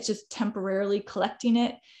storing it, it's just temporarily collecting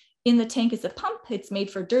it. In the tank is a pump. It's made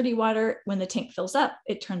for dirty water. When the tank fills up,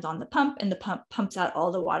 it turns on the pump, and the pump pumps out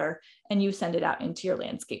all the water, and you send it out into your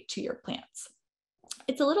landscape to your plants.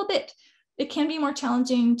 It can be more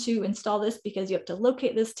challenging to install this because you have to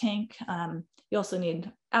locate this tank. You also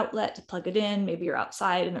need outlet to plug it in. Maybe you're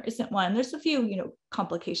outside and there isn't one. There's a few,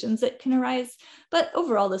 complications that can arise, but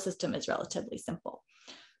overall the system is relatively simple.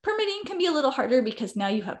 Permitting can be a little harder because now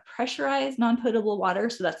you have pressurized non-potable water,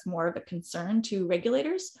 so that's more of a concern to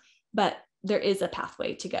regulators, but there is a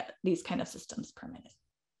pathway to get these kind of systems permitted.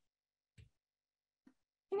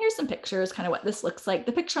 And here's some pictures, kind of what this looks like.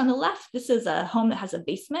 The picture on the left, this is a home that has a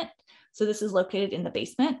basement. So this is located in the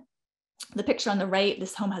basement. The picture on the right,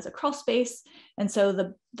 this home has a crawl space. And so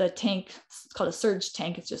the tank, it's called a surge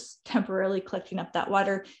tank, it's just temporarily collecting up that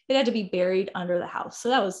water. It had to be buried under the house. So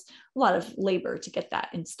that was a lot of labor to get that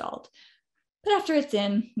installed. But after it's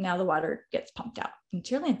in, now the water gets pumped out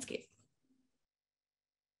into your landscape.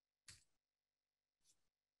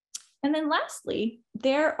 And then lastly,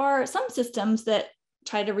 there are some systems that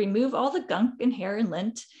try to remove all the gunk and hair and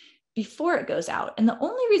lint before it goes out. And the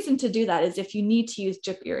only reason to do that is if you need to use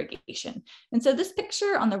drip irrigation. And so this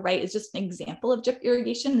picture on the right is just an example of drip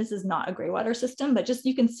irrigation. This is not a gray water system, but just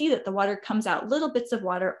you can see that the water comes out, little bits of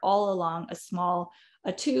water all along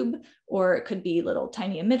a tube, or it could be little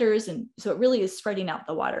tiny emitters. And so it really is spreading out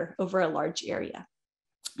the water over a large area.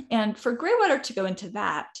 And for gray water to go into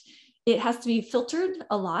that, it has to be filtered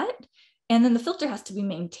a lot, and then the filter has to be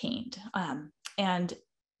maintained. And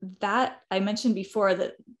that I mentioned before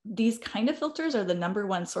that these kind of filters are the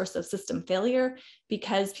 #1 source of system failure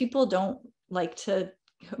because people don't like to,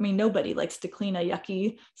 nobody likes to clean a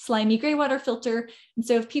yucky, slimy gray water filter. And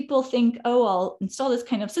so if people think, oh, I'll install this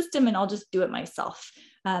kind of system and I'll just do it myself,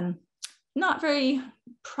 not very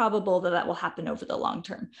probable that that will happen over the long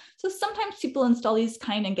term. So sometimes people install these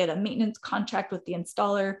and get a maintenance contract with the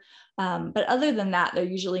installer. But other than that, they're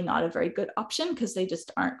usually not a very good option because they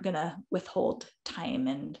just aren't gonna withhold time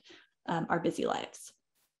and our busy lives.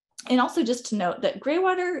 And also just to note that gray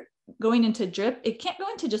water going into drip, it can't go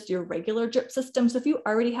into just your regular drip system. So if you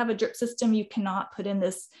already have a drip system, you cannot put in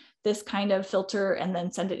this kind of filter and then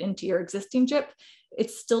send it into your existing drip.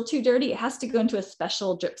 It's still too dirty. It has to go into a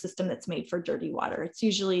special drip system that's made for dirty water. It's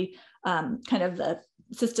usually kind of the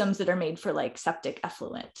systems that are made for like septic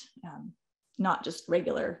effluent, not just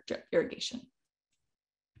regular drip irrigation.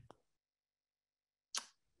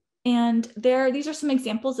 And these are some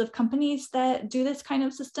examples of companies that do this kind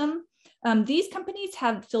of system. These companies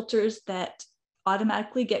have filters that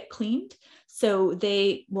automatically get cleaned. So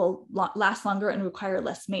they will last longer and require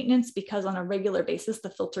less maintenance, because on a regular basis, the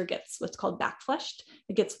filter gets what's called backflushed.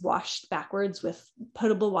 It gets washed backwards with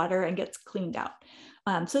potable water and gets cleaned out.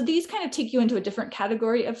 So these kind of take you into a different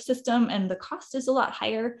category of system, and the cost is a lot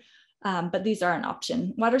higher, but these are an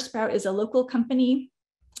option. WaterSprout is a local company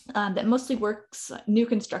that mostly works new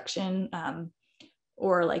construction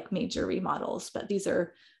or like major remodels, but these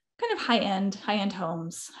are kind of high-end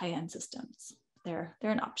homes, high-end systems. They're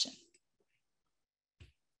an option.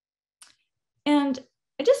 And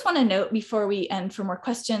I just want to note before we end for more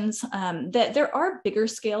questions that there are bigger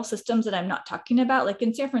scale systems that I'm not talking about. Like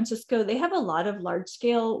in San Francisco, they have a lot of large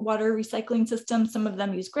scale water recycling systems. Some of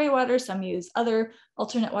them use Greywater, some use other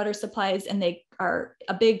alternate water supplies, and they are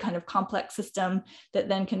a big kind of complex system that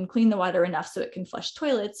then can clean the water enough so it can flush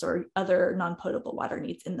toilets or other non-potable water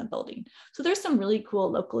needs in the building. So there's some really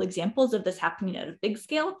cool local examples of this happening at a big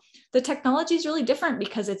scale. The technology is really different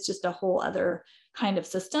because it's just a whole other kind of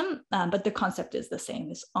system, but the concept is the same,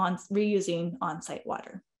 is reusing on-site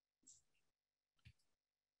water.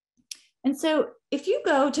 And so if you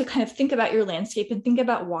go to kind of think about your landscape and think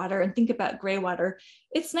about water and think about gray water,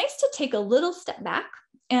 it's nice to take a little step back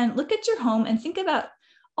and look at your home and think about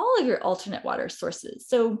all of your alternate water sources.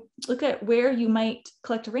 So look at where you might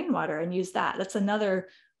collect rainwater and use that. That's another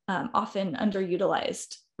often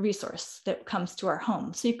underutilized resource that comes to our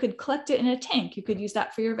home. So you could collect it in a tank. You could use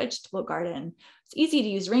that for your vegetable garden. It's easy to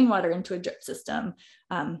use rainwater into a drip system.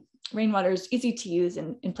 Rainwater is easy to use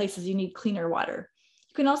in places you need cleaner water.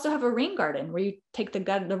 You can also have a rain garden where you take the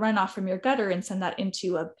runoff from your gutter and send that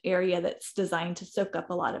into an area that's designed to soak up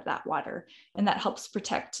a lot of that water. And that helps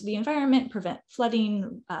protect the environment, prevent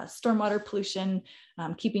flooding, stormwater pollution,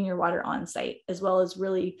 keeping your water on site, as well as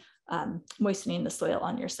really moistening the soil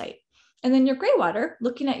on your site. And then your gray water,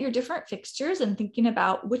 looking at your different fixtures and thinking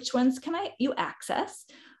about which ones can you access,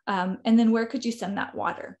 and then where could you send that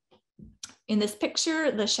water. In this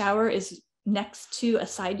picture, the shower is next to a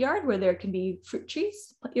side yard where there can be fruit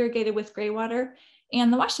trees irrigated with gray water.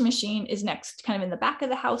 And the washing machine is next kind of in the back of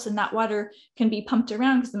the house, and that water can be pumped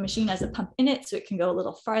around because the machine has a pump in it, so it can go a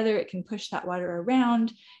little farther. It can push that water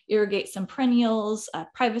around, irrigate some perennials, a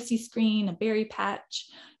privacy screen, a berry patch,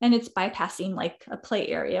 and it's bypassing like a play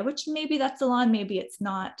area, which maybe that's a lawn, maybe it's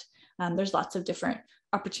not. There's lots of different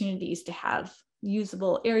opportunities to have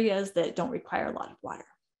usable areas that don't require a lot of water.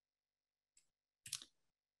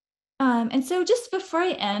 And so just before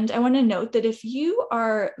I end, I want to note that if you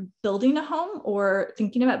are building a home or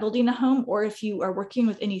thinking about building a home, or if you are working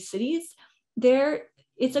with any cities,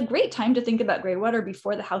 it's a great time to think about gray water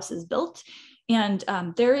before the house is built. And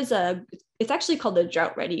it's actually called the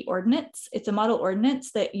Drought Ready Ordinance. It's a model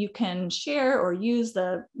ordinance that you can share or use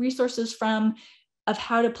the resources from of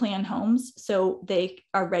how to plan homes so they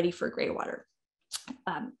are ready for gray water.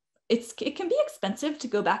 It can be expensive to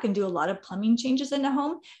go back and do a lot of plumbing changes in a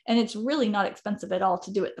home, and it's really not expensive at all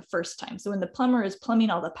to do it the first time. So when the plumber is plumbing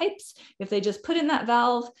all the pipes, if they just put in that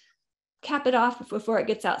valve, cap it off before it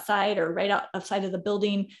gets outside or right outside of the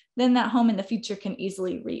building, then that home in the future can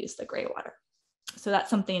easily reuse the gray water. So that's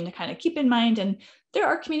something to kind of keep in mind. And there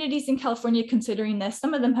are communities in California considering this.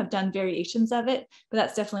 Some of them have done variations of it, but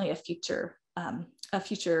that's definitely a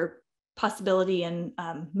future possibility and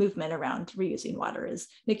movement around reusing water, is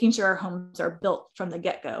making sure our homes are built from the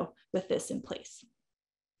get-go with this in place.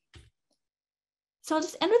 So I'll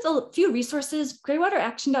just end with a few resources.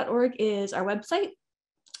 Greywateraction.org is our website.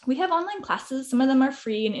 We have online classes. Some of them are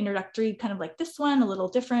free and introductory, kind of like this one, a little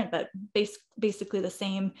different, but basically the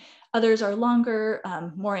same. Others are longer,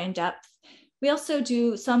 more in-depth. We also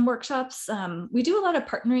do some workshops. We do a lot of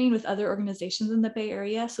partnering with other organizations in the Bay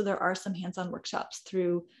Area. So there are some hands-on workshops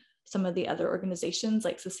through some of the other organizations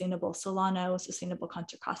like Sustainable Solano, Sustainable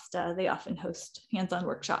Contra Costa. They often host hands-on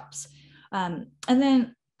workshops. And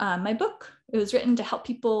then my book, it was written to help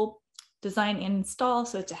people design and install.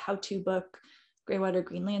 So it's a how-to book, Greywater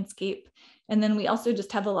Green Landscape. And then we also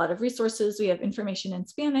just have a lot of resources. We have information in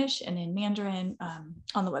Spanish and in Mandarin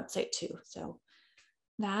on the website too. So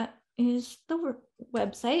that is the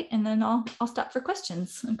website. And then I'll stop for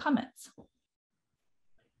questions and comments.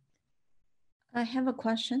 I have a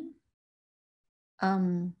question.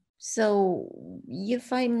 So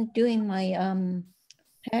if I'm doing my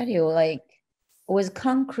patio, like with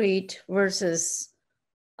concrete versus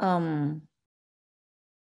on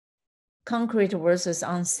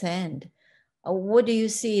sand, what do you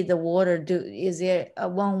see the water do? Is there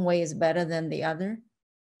one way is better than the other?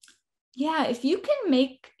 Yeah, if you can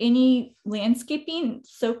make any landscaping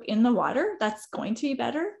soak in the water, that's going to be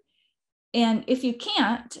better. And if you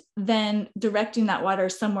can't, then directing that water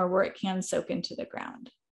somewhere where it can soak into the ground.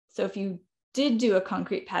 So if you did do a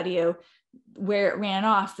concrete patio where it ran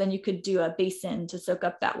off, then you could do a basin to soak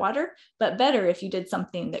up that water, but better if you did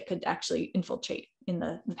something that could actually infiltrate in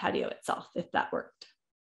the patio itself, if that worked.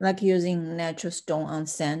 Like using natural stone on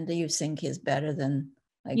sand, you think is better than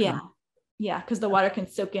like yeah, because the water can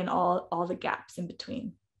soak in all the gaps in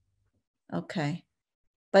between. Okay,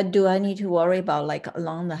 but do I need to worry about like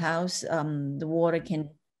along the house, the water can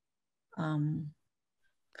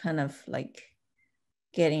kind of like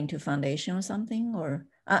get into foundation or something? Or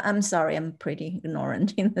I'm sorry, I'm pretty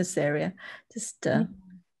ignorant in this area. Just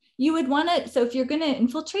you would want to, so if you're going to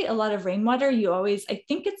infiltrate a lot of rainwater, you always, I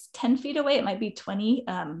think it's 10 feet away, it might be 20.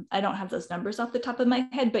 I don't have those numbers off the top of my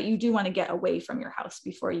head, but you do want to get away from your house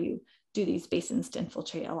before you do these basins to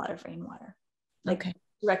infiltrate a lot of rainwater, like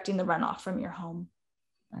directing the runoff from your home.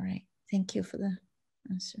 All right, thank you for the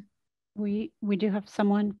answer. We do have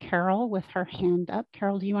someone, Carol, with her hand up.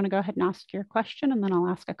 Carol, do you want to go ahead and ask your question, and then I'll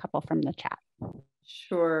ask a couple from the chat?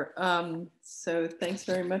 Sure. So thanks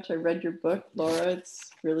very much. I read your book, Laura. It's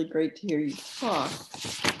really great to hear you talk.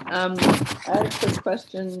 I had a quick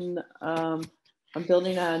question. I'm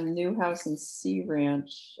building a new house in Sea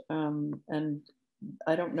Ranch, and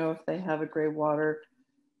I don't know if they have a Greywater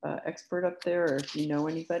expert up there, or if you know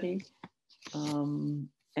anybody.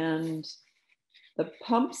 And the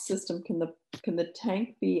pump system, can the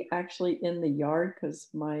tank be actually in the yard? Because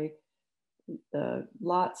the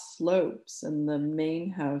lot slopes and the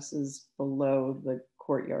main house is below the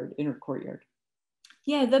courtyard, inner courtyard.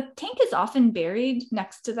 Yeah, the tank is often buried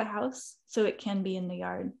next to the house, so it can be in the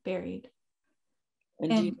yard buried. And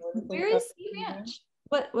do you know where is Sea Ranch?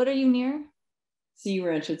 What are you near? Sea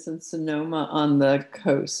Ranch, it's in Sonoma on the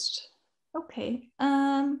coast. Okay.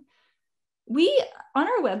 We, on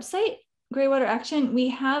our website, Greywater Action, we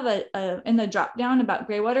have in the drop down about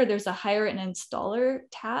Greywater, there's a hire an installer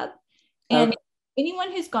tab. And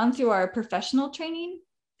anyone who's gone through our professional training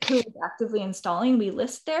who is actively installing, we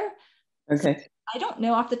list there. Okay. So I don't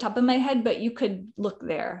know off the top of my head, but you could look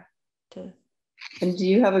there. And do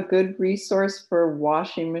you have a good resource for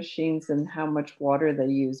washing machines and how much water they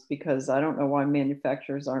use? Because I don't know why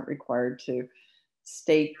manufacturers aren't required to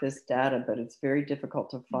state this data, but it's very difficult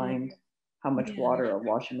to find how much water a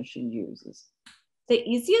washing machine uses. The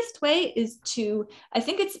easiest way is to, I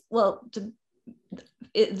think it's,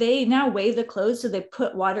 they now weigh the clothes, so they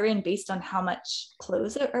put water in based on how much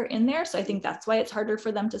clothes are in there. So I think that's why it's harder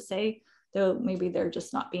for them to say, though maybe they're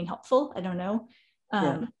just not being helpful. I don't know.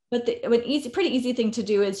 But pretty easy thing to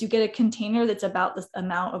do is you get a container that's about the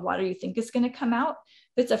amount of water you think is going to come out.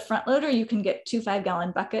 If it's a front loader, you can get 2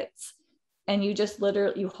 5-gallon buckets, and you just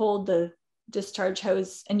literally hold the discharge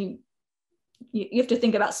hose, and you have to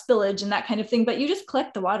think about spillage and that kind of thing, but you just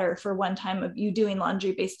collect the water for one time of you doing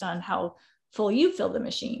laundry based on how full you fill the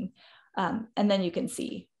machine. And then you can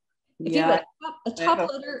see. If you have a top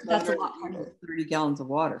loader, that's a lot harder. 30 gallons of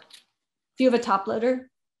water. If you have a top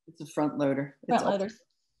loader? It's a front loader. Front loaders.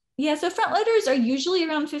 Yeah, so front loaders are usually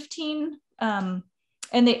around 15, and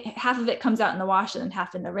half of it comes out in the wash and then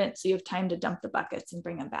half in the rinse. So you have time to dump the buckets and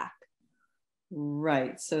bring them back.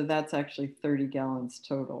 Right, so that's actually 30 gallons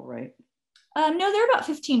total, right? No, they're about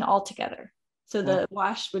 15 altogether. So the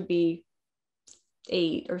wash would be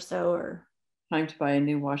 8 or so. Or time to buy a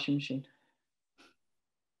new washing machine.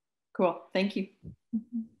 Cool, thank you.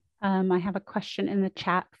 I have a question in the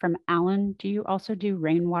chat from Alan. Do you also do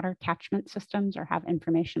rainwater catchment systems or have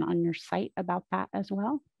information on your site about that as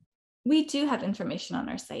well? We do have information on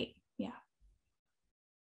our site, yeah.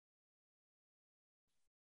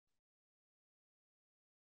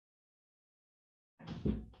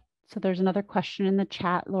 So there's another question in the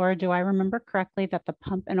chat. Laura, do I remember correctly that the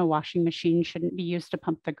pump in a washing machine shouldn't be used to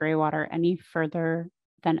pump the gray water any further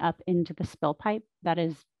than up into the spill pipe? That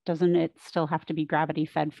is, doesn't it still have to be gravity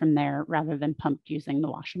fed from there rather than pumped using the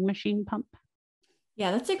washing machine pump?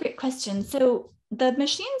 Yeah, that's a great question. So the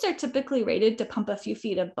machines are typically rated to pump a few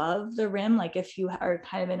feet above the rim, like if you are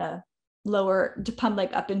kind of in a lower, to pump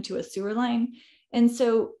like up into a sewer line. And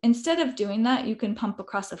so instead of doing that, you can pump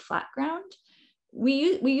across a flat ground.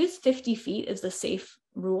 We use 50 feet as the safe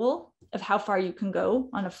rule of how far you can go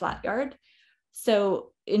on a flat yard.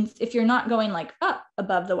 So if you're not going like up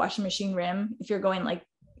above the washing machine rim, if you're going like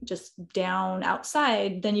just down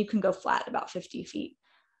outside, then you can go flat about 50 feet.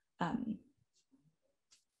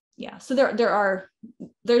 Yeah, so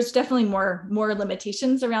there's definitely more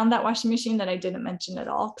limitations around that washing machine that I didn't mention at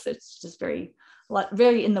all, because it's just very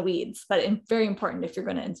in the weeds, but very important if you're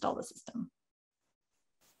going to install the system.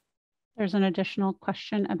 There's an additional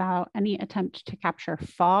question about any attempt to capture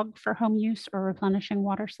fog for home use or replenishing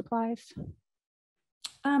water supplies.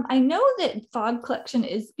 I know that fog collection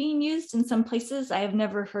is being used in some places. I have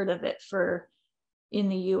never heard of it in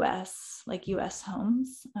the US, like US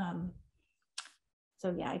homes.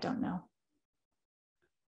 So yeah, I don't know.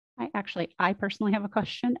 I personally have a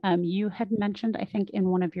question. You had mentioned, I think in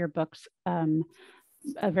one of your books,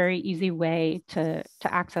 a very easy way to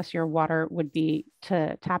access your water would be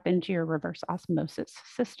to tap into your reverse osmosis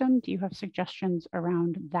system. Do you have suggestions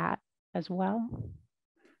around that as well?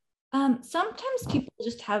 Sometimes people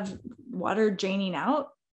just have water draining out,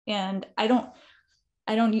 and I don't,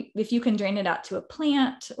 if you can drain it out to a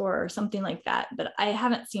plant or something like that, but I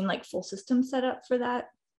haven't seen like full system set up for that.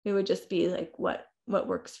 It would just be like what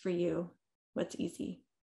works for you, what's easy.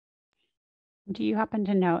 Do you happen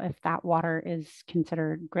to know if that water is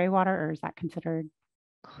considered gray water, or is that considered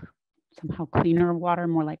somehow cleaner water,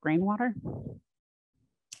 more like rainwater?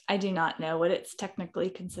 I do not know what it's technically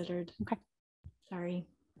considered. Okay. Sorry.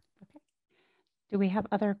 Okay. Do we have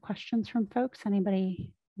other questions from folks?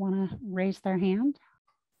 Anybody want to raise their hand?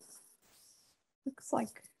 Looks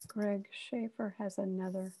like Greg Schaefer has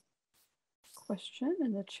another question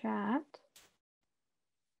in the chat.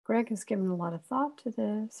 Greg has given a lot of thought to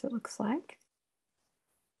this, it looks like.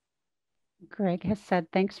 Greg has said,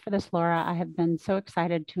 thanks for this, Laura. I have been so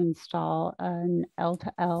excited to install an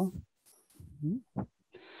L2L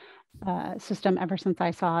system ever since I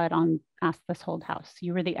saw it on Ask This Old House.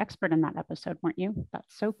 You were the expert in that episode, weren't you?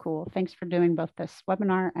 That's so cool. Thanks for doing both this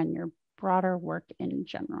webinar and your broader work in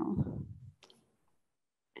general.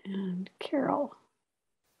 And Carol.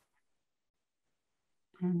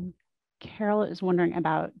 And Carol is wondering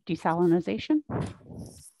about desalinization.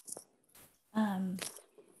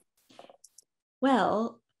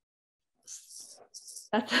 Well,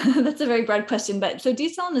 that's a very broad question, but so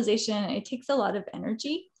desalinization, it takes a lot of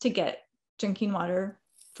energy to get drinking water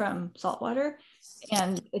from salt water,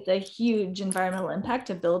 and it's a huge environmental impact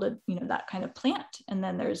to build that kind of plant. And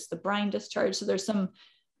then there's the brine discharge. So there's some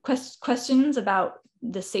questions about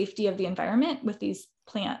the safety of the environment with these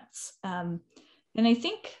plants. And I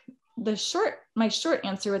think my short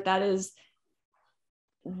answer with that is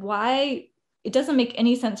why it doesn't make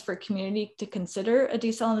any sense for a community to consider a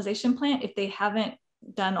desalinization plant if they haven't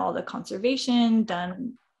done all the conservation,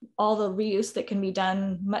 done all the reuse that can be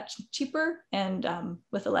done much cheaper and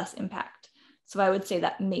with a less impact. So I would say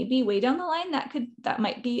that maybe way down the line that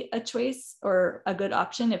might be a choice or a good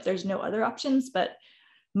option if there's no other options, but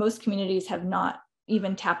most communities have not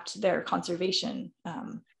even tapped their conservation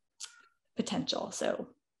potential. So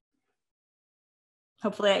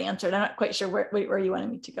hopefully I answered. I'm not quite sure where you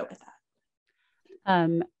wanted me to go with that.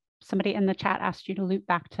 Somebody in the chat asked you to loop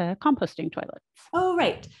back to composting toilets. Oh,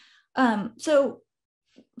 right. So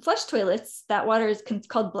flush toilets, that water is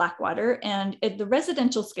called black water, and at the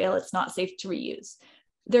residential scale, it's not safe to reuse.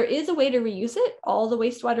 There is a way to reuse it. All the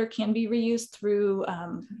wastewater can be reused through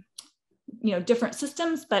different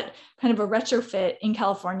systems, but kind of a retrofit in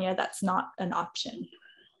California, that's not an option.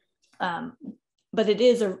 But it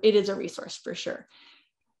is a resource for sure.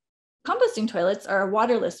 Composting toilets are a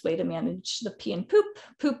waterless way to manage the pee and poop.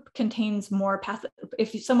 Poop contains more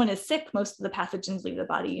if someone is sick, most of the pathogens leave the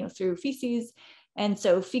body through feces. And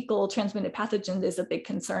so fecal transmitted pathogens is a big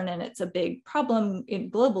concern, and it's a big problem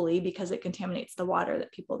globally because it contaminates the water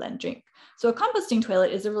that people then drink. So a composting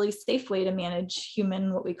toilet is a really safe way to manage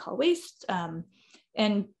what we call waste,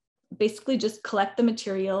 and basically just collect the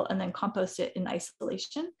material and then compost it in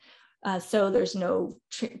isolation. So there's no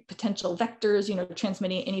potential vectors,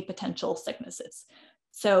 transmitting any potential sicknesses.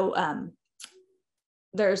 So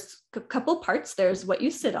there's a couple parts. There's what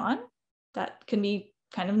you sit on, that can be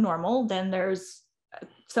kind of normal. Then there's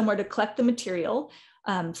somewhere to collect the material.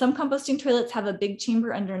 Some composting toilets have a big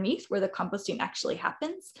chamber underneath where the composting actually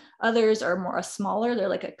happens. Others are smaller. They're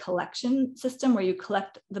like a collection system where you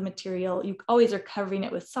collect the material. You always are covering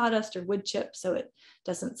it with sawdust or wood chips so it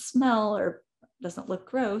doesn't smell or doesn't look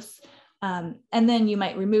gross. And then you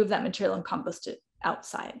might remove that material and compost it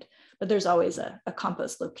outside, but there's always a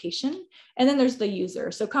compost location. And then there's the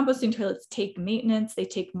user. So composting toilets take maintenance, they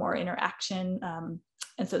take more interaction.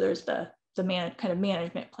 And so there's the kind of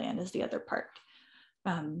management plan is the other part.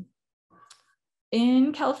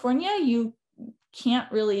 In California, you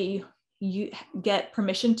can't really get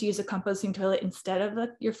permission to use a composting toilet instead of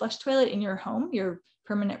your flush toilet in your home, your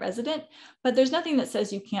permanent resident, but there's nothing that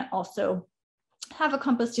says you can't also have a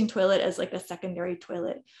composting toilet as like a secondary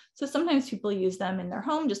toilet. So sometimes people use them in their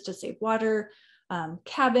home just to save water.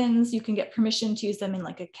 Cabins, you can get permission to use them in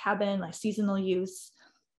like a cabin, like seasonal use.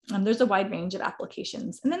 There's a wide range of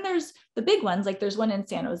applications. And then there's the big ones, like there's one in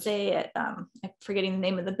San Jose at, I'm forgetting the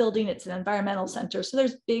name of the building, it's an environmental center. So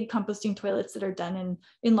there's big composting toilets that are done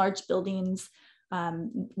in large buildings.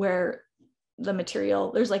 where the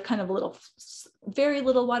material, there's like kind of a little, very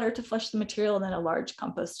little water to flush the material, and then a large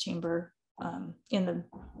compost chamber in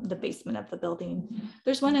the basement of the building.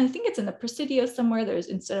 There's one, I think it's in the Presidio somewhere. There's,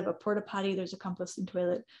 instead of a porta potty, there's a composting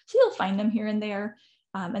toilet. So you'll find them here and there.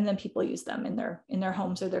 And then people use them in their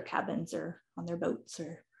homes or their cabins or on their boats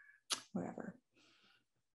or wherever.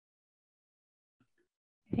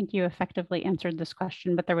 I think you effectively answered this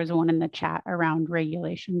question, but there was one in the chat around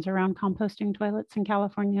regulations around composting toilets in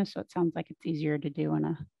California. So it sounds like it's easier to do in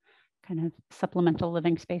a kind of supplemental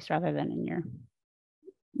living space rather than in your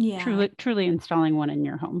truly installing one in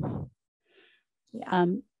your home. Yeah.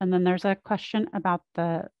 And then there's a question about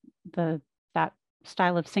that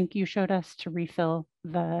style of sink you showed us to refill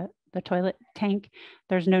the toilet tank.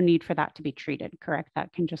 There's no need for that to be treated, correct?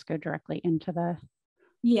 That can just go directly into the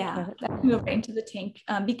that can go right into the tank,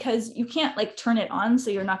 because you can't like turn it on,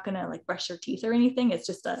 so you're not going to like brush your teeth or anything. It's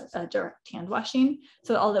just a direct hand washing.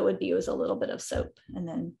 So all that would be was a little bit of soap and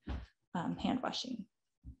then hand washing.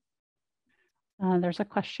 There's a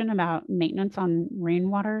question about maintenance on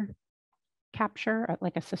rainwater capture,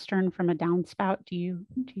 like a cistern from a downspout. Do you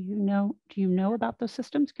know about those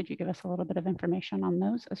systems? Could you give us a little bit of information on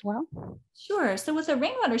those as well? Sure. So with a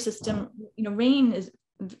rainwater system, rain is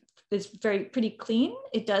pretty clean.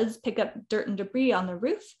 It does pick up dirt and debris on the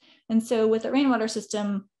roof. And so with a rainwater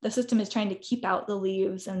system, the system is trying to keep out the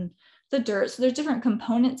leaves and the dirt. So there's different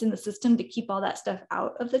components in the system to keep all that stuff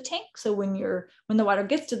out of the tank. So when the water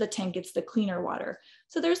gets to the tank, it's the cleaner water.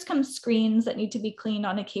 So there's some screens that need to be cleaned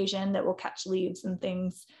on occasion that will catch leaves and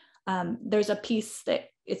things. There's a piece that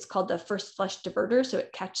it's called the first flush diverter. So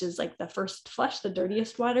it catches like the first flush, the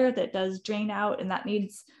dirtiest water that does drain out, and that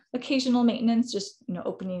needs occasional maintenance, just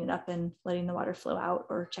opening it up and letting the water flow out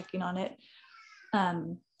or checking on it.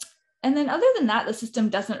 And then other than that, the system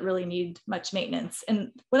doesn't really need much maintenance.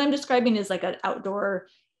 And what I'm describing is like an outdoor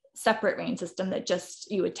separate rain system that just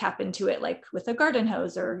you would tap into it like with a garden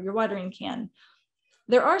hose or your watering can.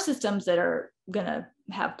 There are systems that are going to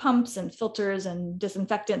have pumps and filters and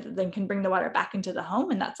disinfectant that then can bring the water back into the home.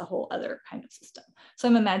 And that's a whole other kind of system. So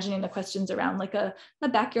I'm imagining the questions around like a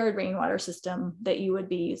backyard rainwater system that you would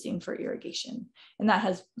be using for irrigation. And that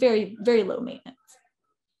has very, very low maintenance.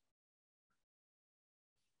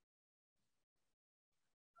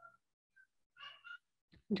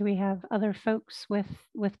 Do we have other folks with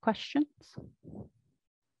questions?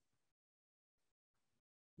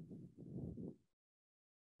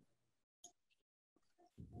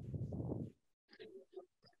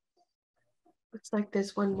 Looks like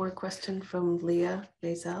there's one more question from Leah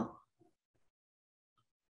Mazel.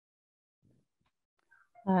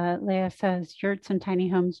 Leah says, yurts and tiny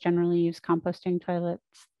homes generally use composting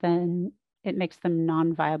toilets, then it makes them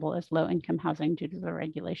non-viable as low-income housing due to the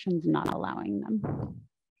regulations not allowing them.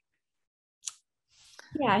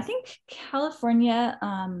 Yeah, I think California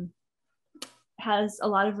has a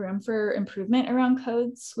lot of room for improvement around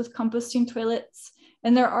codes with composting toilets.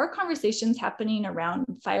 And there are conversations happening around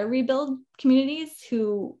fire rebuild communities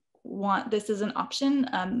who want this as an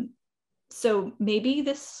option. So maybe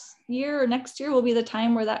this year or next year will be the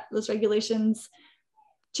time where those regulations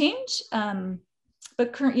change.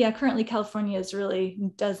 But currently California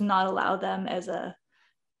does not allow them as an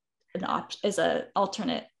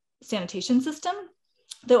alternate sanitation system,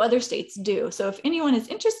 though other states do. So if anyone is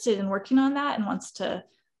interested in working on that and wants to,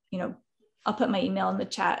 I'll put my email in the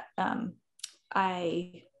chat.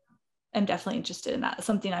 I am definitely interested in that. It's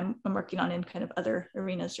something I'm working on in kind of other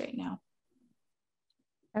arenas right now.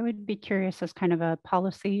 I would be curious as kind of a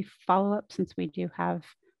policy follow-up, since we do have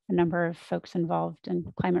a number of folks involved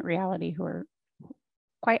in climate reality who are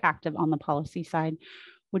quite active on the policy side.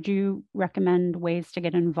 Would you recommend ways to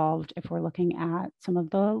get involved if we're looking at some of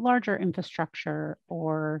the larger infrastructure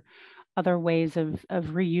or other ways of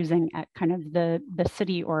reusing at kind of the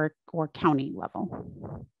city or county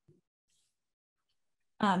level?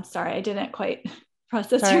 Sorry, I didn't quite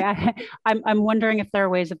process. Sorry, I'm wondering if there are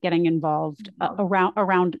ways of getting involved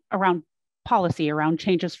around policy, around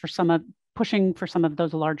changes for pushing for some of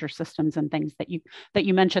those larger systems and things that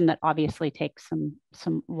you mentioned that obviously take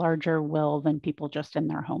some larger will than people just in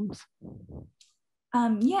their homes.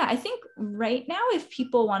 Yeah, I think right now, if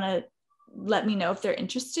people want to let me know if they're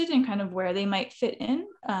interested in kind of where they might fit in.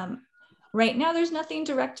 Right now, there's nothing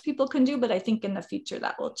direct people can do, but I think in the future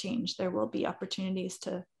that will change. There will be opportunities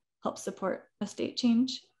to help support a state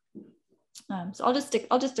change. So I'll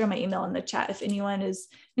just throw my email in the chat if anyone is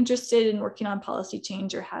interested in working on policy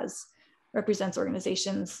change or represents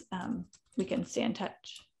organizations. We can stay in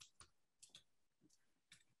touch.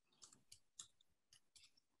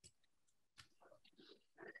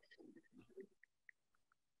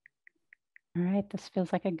 All right, this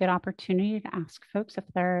feels like a good opportunity to ask folks if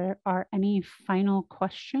there are any final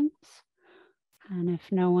questions. And if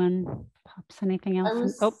no one pops anything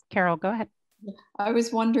else, oh, Carol, go ahead. I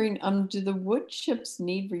was wondering, do the wood chips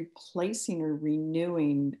need replacing or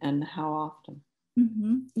renewing, and how often?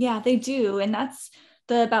 Yeah, they do. And that's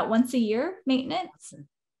about once a year maintenance,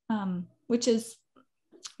 which is,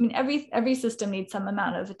 I mean, every system needs some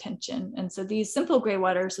amount of attention. And so these simple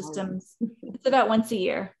Greywater systems, it's about once a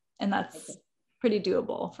year, and that's pretty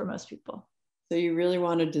doable for most people. So you really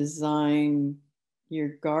want to design your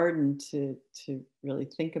garden to really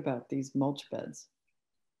think about these mulch beds.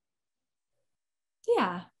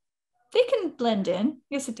 Yeah, they can blend in.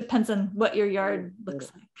 I guess it depends on what your yard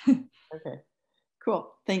looks like. Okay,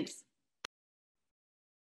 cool, thanks.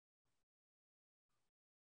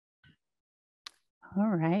 All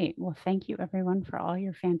right, well, thank you everyone for all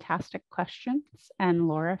your fantastic questions, and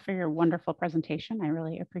Laura for your wonderful presentation. I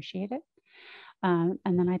really appreciate it. And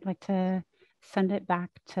then I'd like to send it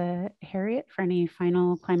back to Harriet for any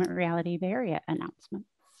final Climate Reality Bay Area announcements.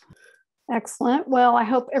 Excellent. Well, I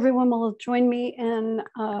hope everyone will join me in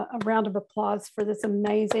a round of applause for this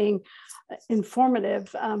amazing,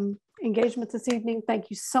 informative engagement this evening. Thank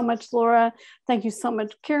you so much, Laura. Thank you so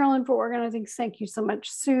much, Carolyn, for organizing. Thank you so much,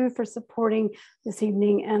 Sue, for supporting this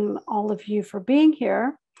evening, and all of you for being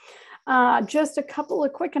here. Just a couple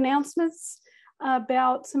of quick announcements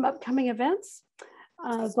about some upcoming events.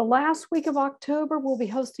 The last week of October, we'll be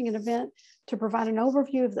hosting an event to provide an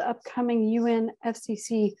overview of the upcoming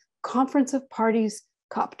UNFCCC Conference of Parties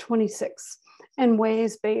COP26 and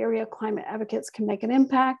ways Bay Area climate advocates can make an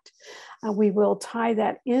impact. We will tie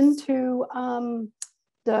that into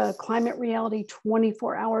the Climate Reality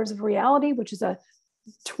 24 Hours of Reality, which is a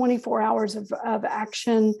 24 hours of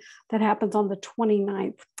action that happens on the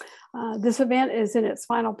 29th. This event is in its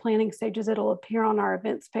final planning stages. It'll appear on our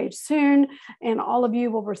events page soon, and all of you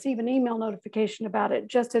will receive an email notification about it,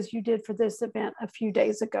 just as you did for this event a few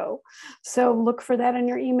days ago. So look for that in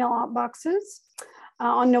your email outboxes.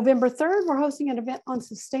 On November 3rd, we're hosting an event on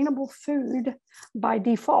sustainable food by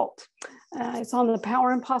default. It's on the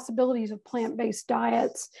power and possibilities of plant-based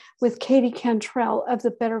diets with Katie Cantrell of the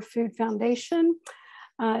Better Food Foundation.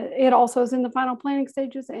 It also is in the final planning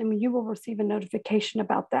stages, and you will receive a notification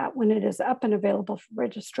about that when it is up and available for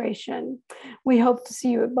registration. We hope to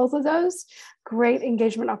see you at both of those. Great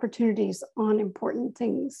engagement opportunities on important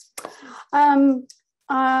things.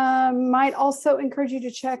 I might also encourage you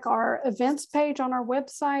to check our events page on our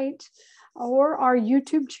website or our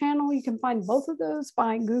YouTube channel. You can find both of those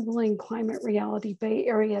by Googling Climate Reality Bay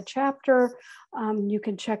Area Chapter. You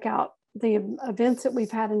can check out the events that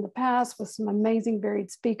we've had in the past with some amazing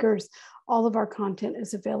varied speakers. All of our content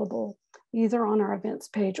is available either on our events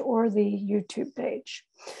page or the YouTube page.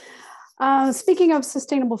 Speaking of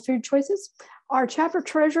sustainable food choices, our chapter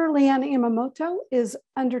treasurer, Leanne Imamoto, is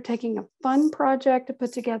undertaking a fun project to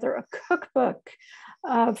put together a cookbook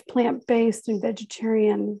of plant-based and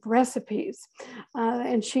vegetarian recipes.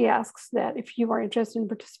 And she asks that if you are interested in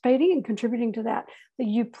participating and contributing to that, that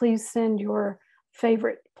you please send your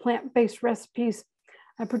favorite plant-based recipes,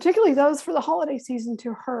 particularly those for the holiday season,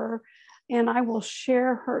 to her. And I will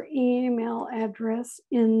share her email address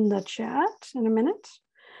in the chat in a minute.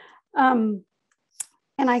 And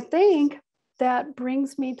I think that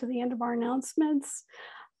brings me to the end of our announcements.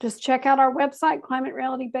 Just check out our website,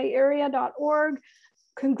 climaterealitybayarea.org.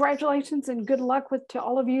 Congratulations and good luck to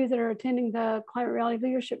all of you that are attending the Climate Reality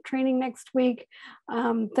Leadership Training next week.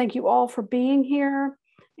 Thank you all for being here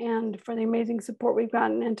and for the amazing support we've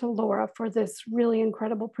gotten, and to Laura for this really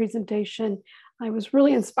incredible presentation. It was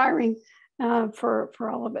really inspiring for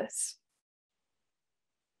all of us.